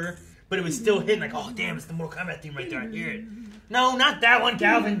deeper, but it was still hitting like, oh, damn, it's the Mortal Kombat theme right there, I hear it. No, not that one,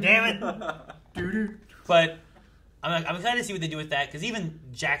 Calvin, damn it. But I'm excited to see what they do with that, because even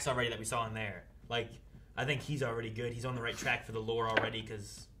Jax already that we saw in there, like, I think he's already good. He's on the right track for the lore already,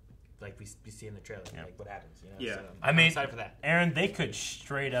 because... like we see in the trailer, like what happens, you know? Yeah. So I mean, I'm excited for that. Aaron, they could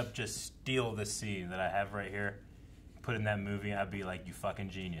straight up just steal this scene that I have right here, put in that movie, I'd be like, you fucking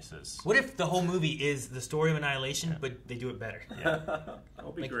geniuses. What if the whole movie is the story of Annihilation, but they do it better? Yeah.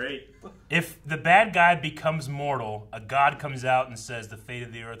 That'll be great. If the bad guy becomes mortal, a god comes out and says the fate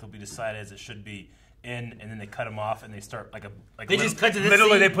of the earth will be decided as it should be, and then they cut him off and they start they just cut to this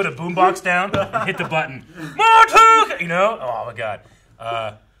literally scene. They put a boombox down and hit the button. Mortal! You know? Oh my god.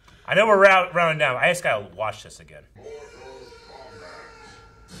 I know we're rounding down. I just gotta watch this again.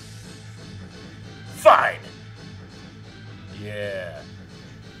 Fine. Yeah.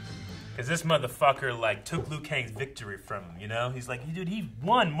 Because this motherfucker, like, took Liu Kang's victory from him, you know? He's like, dude, he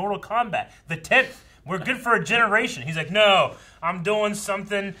won Mortal Kombat. The 10th. We're good for a generation. He's like, no, I'm doing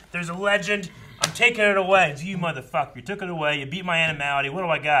something. There's a legend. I'm taking it away. It's you, motherfucker. You took it away. You beat my animality. What do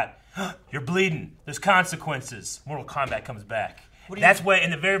I got? You're bleeding. There's consequences. Mortal Kombat comes back. That's why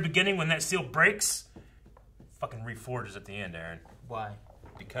in the very beginning when that seal breaks, fucking reforges at the end, Aaron. Why?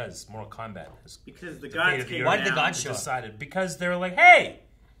 Because Mortal Kombat is... Because the gods came Why did the gods show up? Because they were like, hey,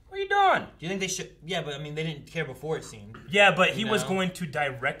 what are you doing? Do you think they should... Yeah, but I mean, they didn't care before it seemed. Yeah, but he was going to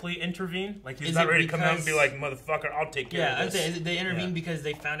directly intervene. Like, he's not ready to come out and be like, motherfucker, I'll take care of this. Yeah, they intervened because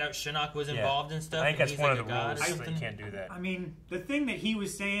they found out Shinnok was involved and stuff. I think that's one of the rules. They can't do that. I mean, the thing that he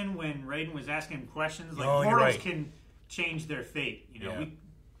was saying when Raiden was asking him questions, like, you're mortals right. can change their fate. You know,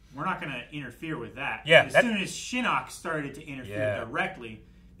 we're not going to interfere with that. Yeah, as soon as Shinnok started to interfere directly,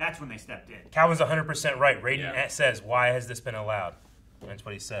 that's when they stepped in. Calvin's 100% right. Raiden says, why has this been allowed? That's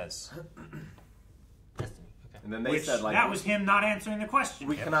what he says. And then they said, like... That was him not answering the question.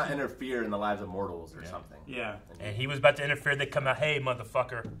 We cannot interfere in the lives of mortals or something. Yeah. And he was about to interfere. They come out, hey,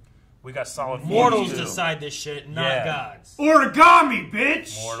 motherfucker, we got solid... Mortals decide this shit, not gods. Origami,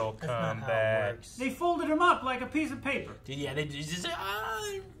 bitch! Mortal Kombat. They folded him up like a piece of paper. Yeah, they just...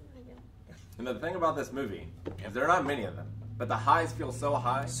 And the thing about this movie is there are not many of them. But the highs feel so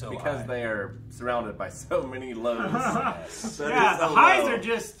high because they are surrounded by so many lows. So yeah, the highs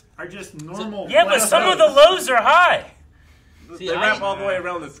are just normal. Yeah, but some of the lows are high. See, they wrap all the way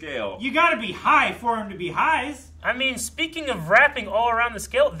around the scale. You got to be high for them to be highs. I mean, speaking of wrapping all around the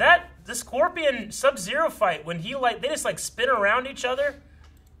scale, the Scorpion Sub-Zero fight when they just like spin around each other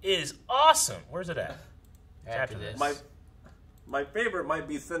is awesome. Where's it at? After this. My favorite might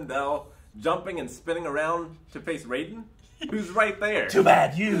be Sindel jumping and spinning around to face Raiden. Who's right there? Too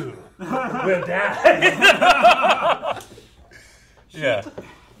bad you will die. Yeah.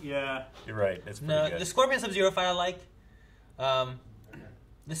 Yeah. You're right. It's pretty good. The Scorpion Sub-Zero fight I like.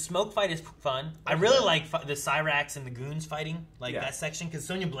 The smoke fight is fun. I really like the Cyrax and the goons fighting, that section, because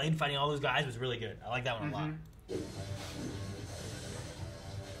Sonya Blade fighting all those guys was really good. I like that one a lot.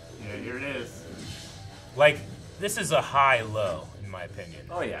 Yeah, here it is. Like, this is a high-low, in my opinion.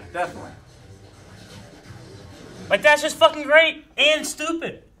 Oh yeah, definitely. Like, that's just fucking great and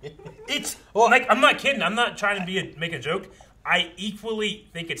stupid. It's, I'm not kidding. I'm not trying to make a joke. I equally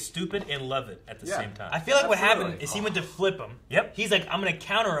think it's stupid and love it at the same time. I feel like what happened is he went to flip him. Yep. He's like, I'm going to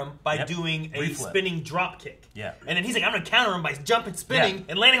counter him by doing a spinning drop kick. Yeah. And then he's like, I'm going to counter him by jumping, spinning,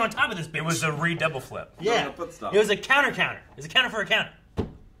 and landing on top of this bitch. It was a double flip. Yeah. It was a counter. It was a counter for a counter.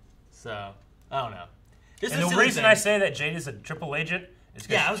 So, I don't know. And the reason I say that Jade is a triple agent is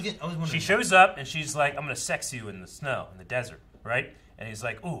because I was wondering. She shows up and she's like, I'm going to sex you in the snow, in the desert, right? And he's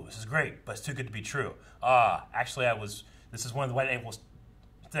like, ooh, this is great, but it's too good to be true. Actually, this is one of the White Apple's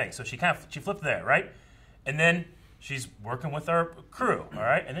things. So she flipped there, right? And then she's working with our crew, all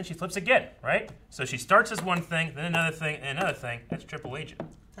right? And then she flips again, right? So she starts as one thing, then another thing, and another thing. That's triple agent.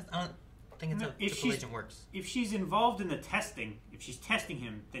 I don't think it's how triple agent works. If she's involved in the testing, if she's testing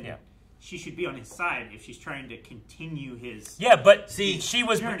him, then she should be on his side if she's trying to continue his. Yeah, but see, she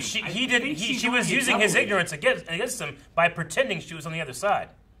was using his ignorance against him by pretending she was on the other side.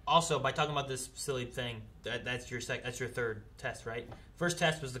 Also, by talking about this silly thing, that's your third test, right? First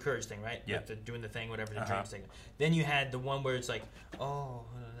test was the courage thing, right? Yeah. Doing the thing, whatever, the dreams thing. Then you had the one where it's like, oh,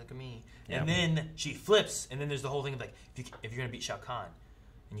 look at me. And then she flips, and then there's the whole thing of like, if you're going to beat Shao Kahn,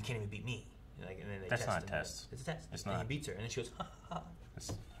 and you can't even beat me. Like, and then they That's test not a test. It's a test. It's and not. he beats her, and then she goes, ha, ha.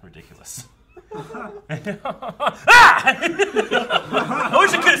 That's ridiculous. I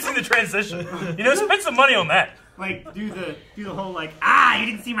wish I could have seen the transition. Spend some money on that. Like, do the whole like, you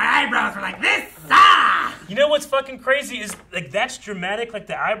didn't see my eyebrows were like this, You know what's fucking crazy is, like, that's dramatic, like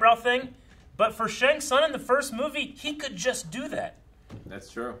the eyebrow thing, but for Shang Tsung in the first movie, he could just do that. That's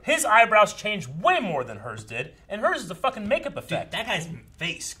true. His eyebrows changed way more than hers did, and hers is a fucking makeup effect. Dude, that guy's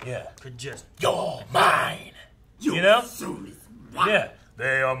face could just... You're mine! You know? Yeah.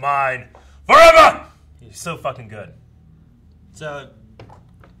 They are mine forever! He's so fucking good. So,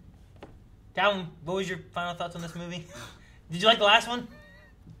 Calvin, what was your final thoughts on this movie? Did you like the last one?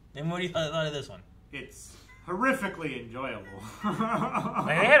 And what do you thought of this one? It's horrifically enjoyable.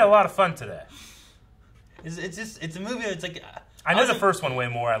 I had a lot of fun today. It's a movie that's like... I know the first one way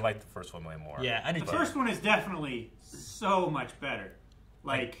more. I like the first one way more. Yeah, I did. The first one is definitely so much better.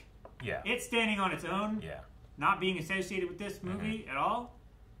 Like, it's standing on its own. Yeah. Not being associated with this movie at all.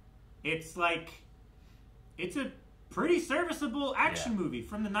 It's like, it's a pretty serviceable action movie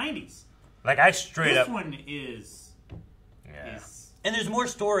from the 90s. Like, I straight up... This one is... And there's more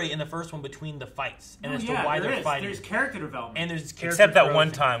story in the first one between the fights and as to why they're fighting. There's character development. And there's character Except that growth.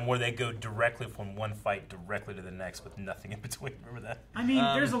 one time where they go directly from one fight directly to the next with nothing in between. Remember that? I mean,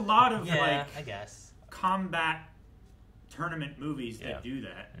 there's a lot of, I guess, combat tournament movies that do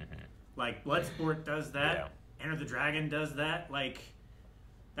that. Like, Bloodsport does that. Enter the Dragon does that. Like,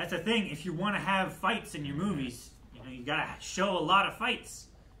 that's a thing. If you want to have fights in your movies, you gotta show a lot of fights.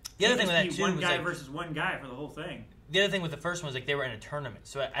 The other thing with that too one was guy like, versus one guy for the whole thing. The other thing with the first one was like they were in a tournament.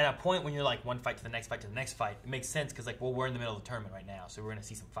 So at a point when you're like one fight to the next fight to the next fight, it makes sense because like we're in the middle of the tournament right now, so we're gonna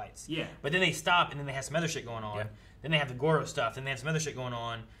see some fights. Yeah. But then they stop and then they have some other shit going on. Yeah. Then they have the Goro stuff. Then they have some other shit going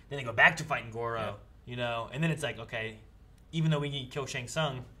on. Then they go back to fighting Goro. Yeah. And then it's like, okay, even though we need to kill Shang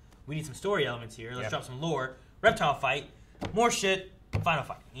Tsung, we need some story elements here. Let's drop some lore. Reptile fight, more shit. Final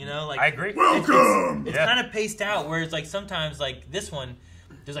fight. Like I agree. Welcome. It's kind of paced out where it's like sometimes like this one,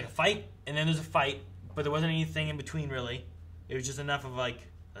 there's like a fight and then there's a fight, but there wasn't anything in between really. It was just enough of like,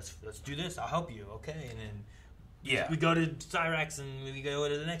 let's do this. I'll help you, okay? And then we go to Cyrax and we go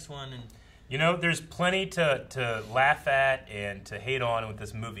to the next one. And there's plenty to laugh at and to hate on with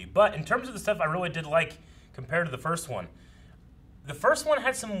this movie. But in terms of the stuff I really did like compared to the first one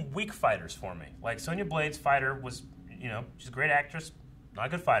had some weak fighters for me. Like Sonya Blade's fighter was, she's a great actress, not a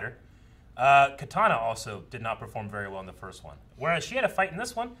good fighter. Katana also did not perform very well in the first one. Whereas she had a fight in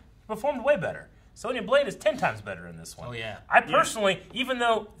this one, performed way better. Sonya Blade is 10 times better in this one. Oh, yeah. I personally, even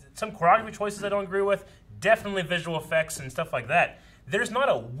though some choreography choices I don't agree with, definitely visual effects and stuff like that, there's not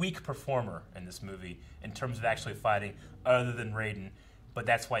a weak performer in this movie in terms of actually fighting other than Raiden, but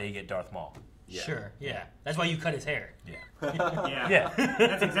that's why you get Darth Maul. Yeah. Sure, yeah. That's why you cut his hair. Yeah.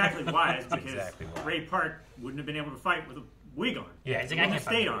 That's exactly why. It's because Ray Park wouldn't have been able to fight with a wig on. Yeah, it's like I can't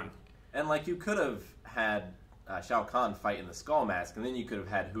stayed on. And like you could have had Shao Kahn fight in the Skull Mask, and then you could have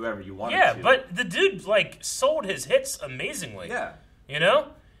had whoever you wanted to. Yeah, but the dude like sold his hits amazingly. Yeah.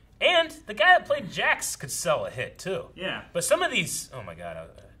 And the guy that played Jax could sell a hit too. Yeah. But some of these, oh my god,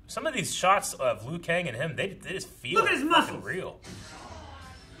 some of these shots of Liu Kang and him, they just feel look at his muscles. Real.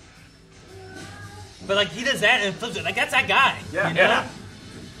 But like he does that and flips it. Like that's that guy. Yeah.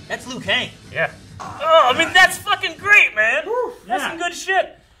 That's Liu Kang. Yeah. Oh, I mean that's fucking great, man. That's some good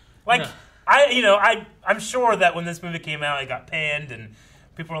shit. Like I'm sure that when this movie came out, it got panned and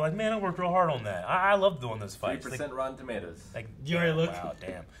people were like, "Man, I worked real hard on that. I love doing those fights." 3% Rotten Tomatoes. Like you already looked. Wow,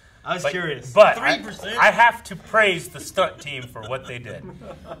 damn. I was curious. But 3%. I have to praise the stunt team for what they did.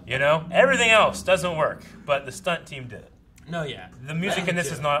 Everything else doesn't work, but the stunt team did it. No, yeah. The music in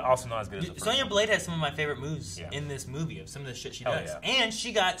this is also not as good as the first Sonya Blade has some of my favorite moves in this movie of some of the shit she does. Yeah. And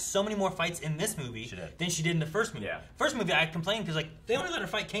she got so many more fights in this movie than she did in the first movie. Yeah. First movie, I complained because they only let her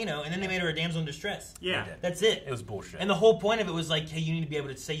fight Kano, and then they made her a damsel in distress. Yeah. That's it. It was bullshit. And the whole point of it was like, hey, you need to be able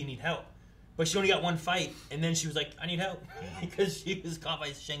to say you need help. But she only got one fight, and then she was like, I need help. Because she was caught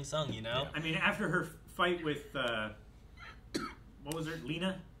by Shang Tsung, I mean, after her fight with, what was her,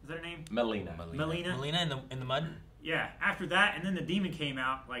 Lena? Is that her name? Melina in the mud? Yeah, after that, and then the demon came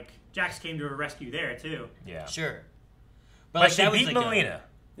out, like, Jax came to her rescue there, too. Yeah. Sure. But like, she beat Melina.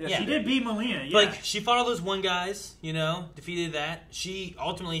 Yeah, she did beat Melina, yeah. Like, she fought all those one guys, defeated that.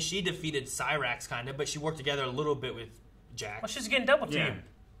 Ultimately, she defeated Cyrax, kind of, but she worked together a little bit with Jax. Well, she's getting double teamed.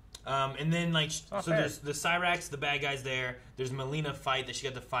 And then, like, so there's the Cyrax, the bad guys there. There's Melina fight that she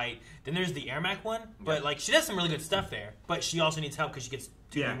got to fight. Then there's the Ermac one. But, like, she does some really good stuff there. But she also needs help because she gets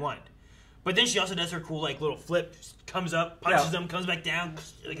 2v1'd. But then she also does her cool, like, little flip. Comes up, punches them, comes back down.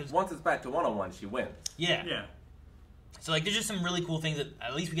 Once it's back to one-on-one, she wins. Yeah. So, like, there's just some really cool things that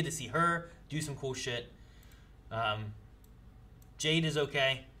at least we get to see her do some cool shit. Jade is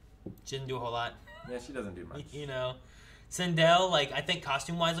okay. She didn't do a whole lot. Yeah, she doesn't do much. Sindel, like, I think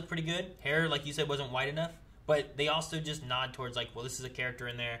costume-wise looked pretty good. Hair, like you said, wasn't white enough. But they also just nod towards, like, well, this is a character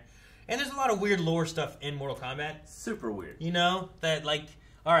in there. And there's a lot of weird lore stuff in Mortal Kombat. Super weird. That, like,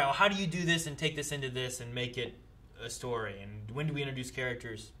 all right, well, how do you do this and take this into this and make it a story? And when do we introduce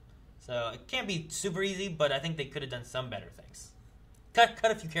characters? So it can't be super easy, but I think they could have done some better things. Cut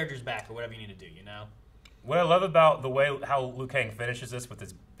a few characters back or whatever you need to do, What I love about the way how Liu Kang finishes this with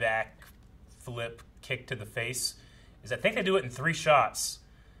his back flip kick to the face is I think they do it in 3 shots.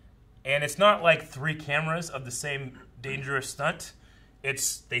 And it's not like 3 cameras of the same dangerous stunt.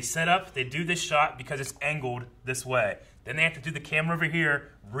 It's they set up, they do this shot because it's angled this way. Then they have to do the camera over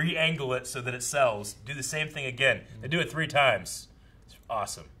here, re-angle it so that it sells. Do the same thing again. They do it 3 times. It's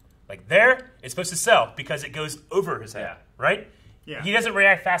awesome. Like there, it's supposed to sell because it goes over his head, right? Yeah. He doesn't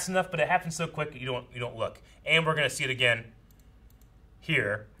react fast enough, but it happens so quick you don't look. And we're gonna see it again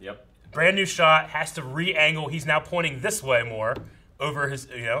here. Yep. Brand new shot, has to re-angle. He's now pointing this way more over his,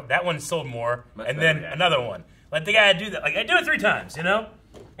 that one sold more. And then another one. Like they gotta do that. Like I do it 3 times, And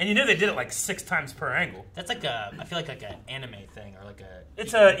they did it like 6 times per angle. That's like I feel like an anime thing or like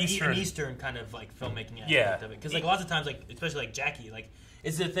it's an Eastern kind of like filmmaking aspect of it. Because like lots of times, like especially like Jackie, like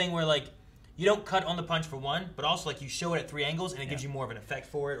it's the thing where like you don't cut on the punch for one, but also like you show it at 3 angles and it gives you more of an effect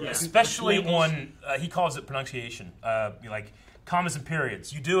for it. Yeah. Especially on he calls it pronunciation, like commas and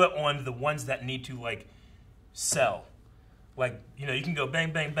periods. You do it on the ones that need to like Cell. Like, you know, you can go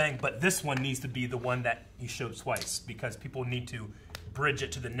bang, bang, bang, but this one needs to be the one that you showed twice because people need to bridge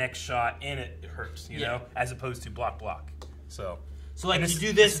it to the next shot and it hurts, you know, as opposed to block, block. So like you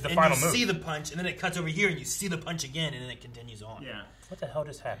do this and you see the punch and then it cuts over here and you see the punch again and then it continues on. Yeah. What the hell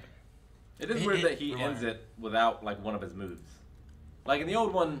just happened? It is weird that he ends it without, like, one of his moves. Like, in the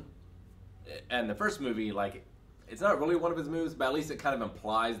old one and the first movie, like, it's not really one of his moves, but at least it kind of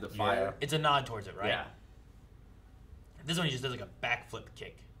implies the fire. It's a nod towards it, right? Yeah. This one he just does like a backflip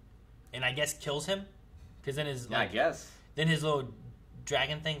kick, and I guess kills him, because then his I guess then his little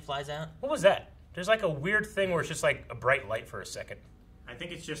dragon thing flies out. What was that? There's like a weird thing where it's just like a bright light for a second. I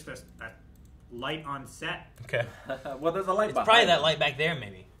think it's just a light on set. Okay. Well, there's a light. It's probably that light back there,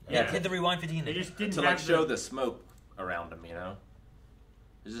 maybe. Yeah. Hit the rewind 15. They just didn't to like show the smoke around him. You know,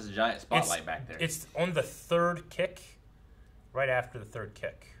 there's just a giant spotlight back there. It's on the third kick, right after the third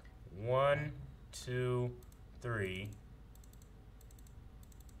kick. 1, 2, 3.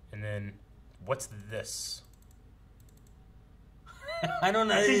 And then, what's this? I don't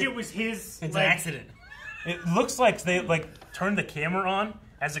know. I think it was his. It's an accident. It looks like they like turned the camera on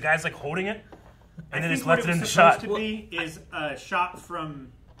as the guy's like holding it, and then just left it in the shot. To be is a shot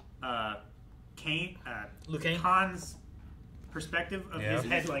from Liu Kang? Khan's perspective of his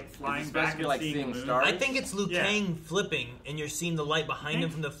head like flying back and like seeing the moon. I think it's Liu Kang flipping, and you're seeing the light behind him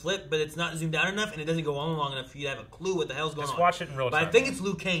from the flip, but it's not zoomed out enough, and it doesn't go on long enough for you to have a clue what the hell's going on. Just watch it in real time. But I think it's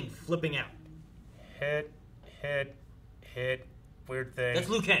Liu Kang flipping out. Hit, weird thing. That's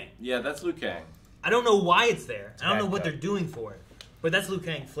Liu Kang. Yeah, that's Liu Kang. I don't know why it's there. I don't know what backed they're up. doing for it, but that's Liu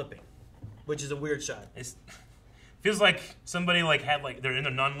Kang flipping, which is a weird shot. It feels like somebody like had like they're in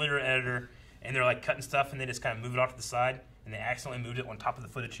a non-linear editor and they're like cutting stuff and they just kind of move it off to the side and they accidentally moved it on top of the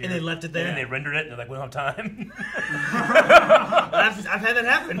footage here And they left it there. and then they rendered it and they're like, we don't have time. I've had that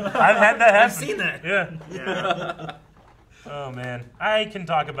happen. I've had that happen. I've seen that. Yeah. Oh man, I can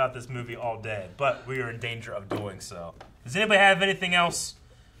talk about this movie all day, but we are in danger of doing so. Does anybody have anything else?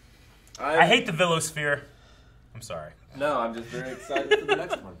 I hate the Velosphere. I'm sorry. No, I'm just very excited for the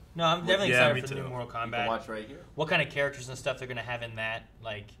next one. No, I'm definitely excited for the new Mortal Kombat. You can watch right here. What kind of characters and stuff they're going to have in that?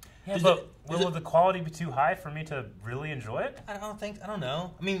 Like, yeah, but will the quality be too high for me to really enjoy it? I don't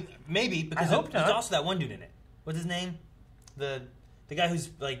know. I mean, maybe, because I hope there's not. also that one dude in it. What's his name? The guy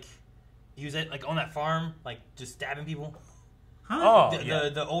who's, like, he was like on that farm, like, just stabbing people. Huh? Oh,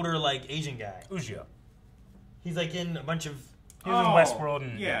 the older, like, Asian guy. Ujio. He's, like, in a bunch of... He was in Westworld.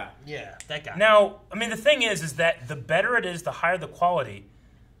 And, yeah, that guy. Now, I mean, the thing is that the better it is, the higher the quality,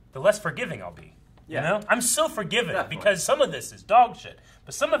 the less forgiving I'll be. Yeah. You know? I'm still forgiving because some of this is dog shit.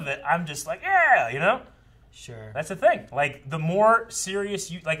 But some of it, I'm just like, yeah, you know? Sure. That's the thing. Like, the more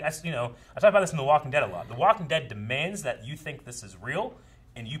serious you... Like, that's, you know, I talk about this in The Walking Dead a lot. The Walking Dead demands that you think this is real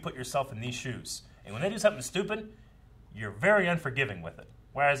and you put yourself in these shoes. And when they do something stupid, you're very unforgiving with it.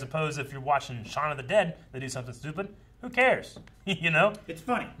 Whereas opposed if you're watching Shaun of the Dead, they do something stupid, who cares? You know? It's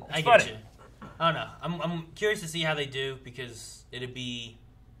funny. I get you. I don't know. I'm curious to see how they do because it'd be...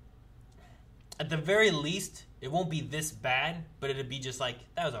 At the very least, it won't be this bad, but it'd be just like,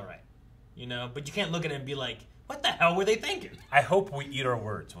 that was all right. You know? But you can't look at it and be like, what the hell were they thinking? I hope we eat our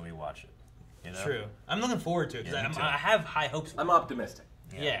words when we watch it. You know? True. I'm looking forward to it because I have high hopes. I'm optimistic.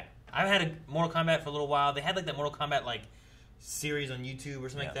 Yeah. I've had a Mortal Kombat for a little while. They had like that Mortal Kombat like series on YouTube or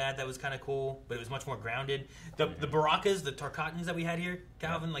something like that. That was kind of cool, but it was much more grounded. The Barakas, the Tarkatans that we had here,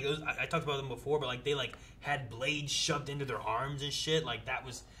 Calvin, like it was, I talked about them before, but like they like had blades shoved into their arms and shit. Like that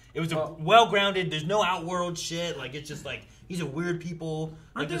was it was a well-grounded. There's no outworld shit. Like it's just like these are weird people.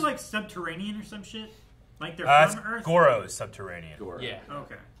 Aren't they like subterranean or some shit? Like they're from Earth? Goro's subterranean. Goro. Yeah.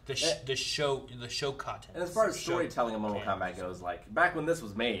 Okay. The show content. And as far as storytelling in Mortal Kombat goes, like back when this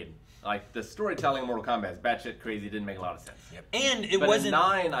was made, like the storytelling in Mortal Kombat is batshit crazy. Didn't make a lot of sense. Yep. And it but wasn't in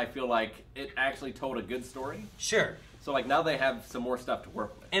 9. I feel like it actually told a good story. Sure. So like now they have some more stuff to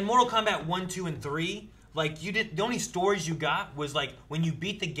work with. And Mortal Kombat 1, 2, and 3, like you did. The only stories you got was like when you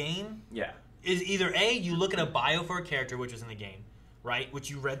beat the game. Yeah. Is either A, you look at a bio for a character which was in the game, right? Which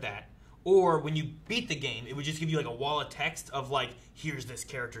you read that. Or when you beat the game, it would just give you like a wall of text of like, here's this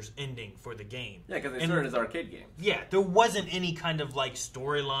character's ending for the game. Yeah, because they started as arcade games. Yeah, there wasn't any kind of like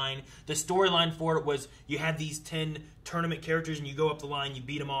storyline. The storyline for it was you had these 10 tournament characters and you go up the line, you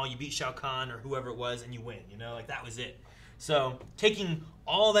beat them all, you beat Shao Kahn or whoever it was, and you win. You know, like that was it. So taking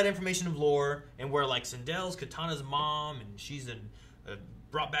all that information of lore and where like Sindel's Katana's mom and she's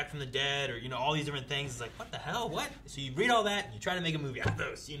brought back from the dead, or, you know, all these different things. It's like, what the hell? What? So you read all that, and you try to make a movie out of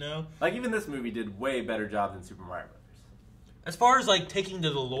those, you know? Like, even this movie did way better job than Super Mario Brothers. As far as, like, taking to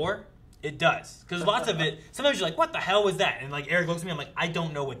the lore, it does. Because lots of it, sometimes you're like, what the hell was that? And, like, Eric looks at me, I'm like, I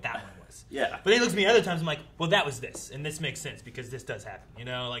don't know what that one was. Yeah. But then he looks at me other times, I'm like, well, that was this, and this makes sense because this does happen. You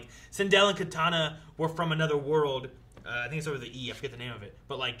know, like Sindel and Katana were from another world. I think it's over the E. I forget the name of it.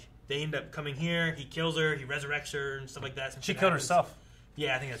 But like they end up coming here. He kills her. He resurrects her and stuff like that. She killed herself.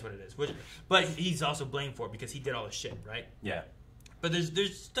 Yeah, I think that's what it is. But he's also blamed for it because he did all the shit, right? Yeah. But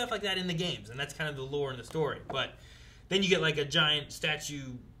there's stuff like that in the games, and that's kind of the lore and the story. But then you get like a giant statue,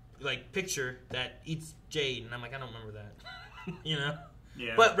 like picture that eats Jade, and I'm like, I don't remember that, you know.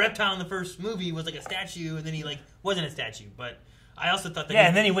 Yeah. But Reptile in the first movie was like a statue, and then he like wasn't a statue. But I also thought that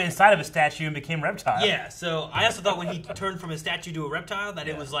and then he went inside of a statue and became Reptile. Yeah. So I also thought when he turned from a statue to a reptile that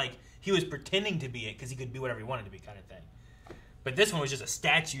it was like he was pretending to be it because he could be whatever he wanted to be, kind of thing. But this one was just a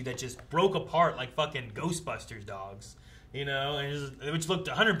statue that just broke apart like fucking Ghostbusters dogs. You know, and which looked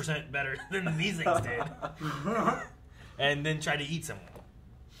 100% better than these things did. And then tried to eat someone.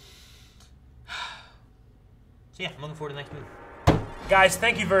 So yeah, I'm looking forward to the next movie. Guys,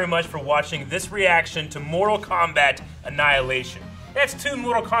 thank you very much for watching this reaction to Mortal Kombat Annihilation. That's 2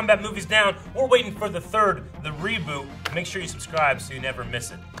 Mortal Kombat movies down. We're waiting for the 3rd, the reboot. Make sure you subscribe so you never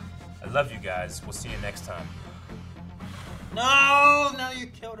miss it. I love you guys. We'll see you next time. No, you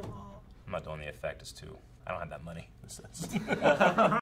killed them all. I'm not doing the effect, it's 2. I don't have that money.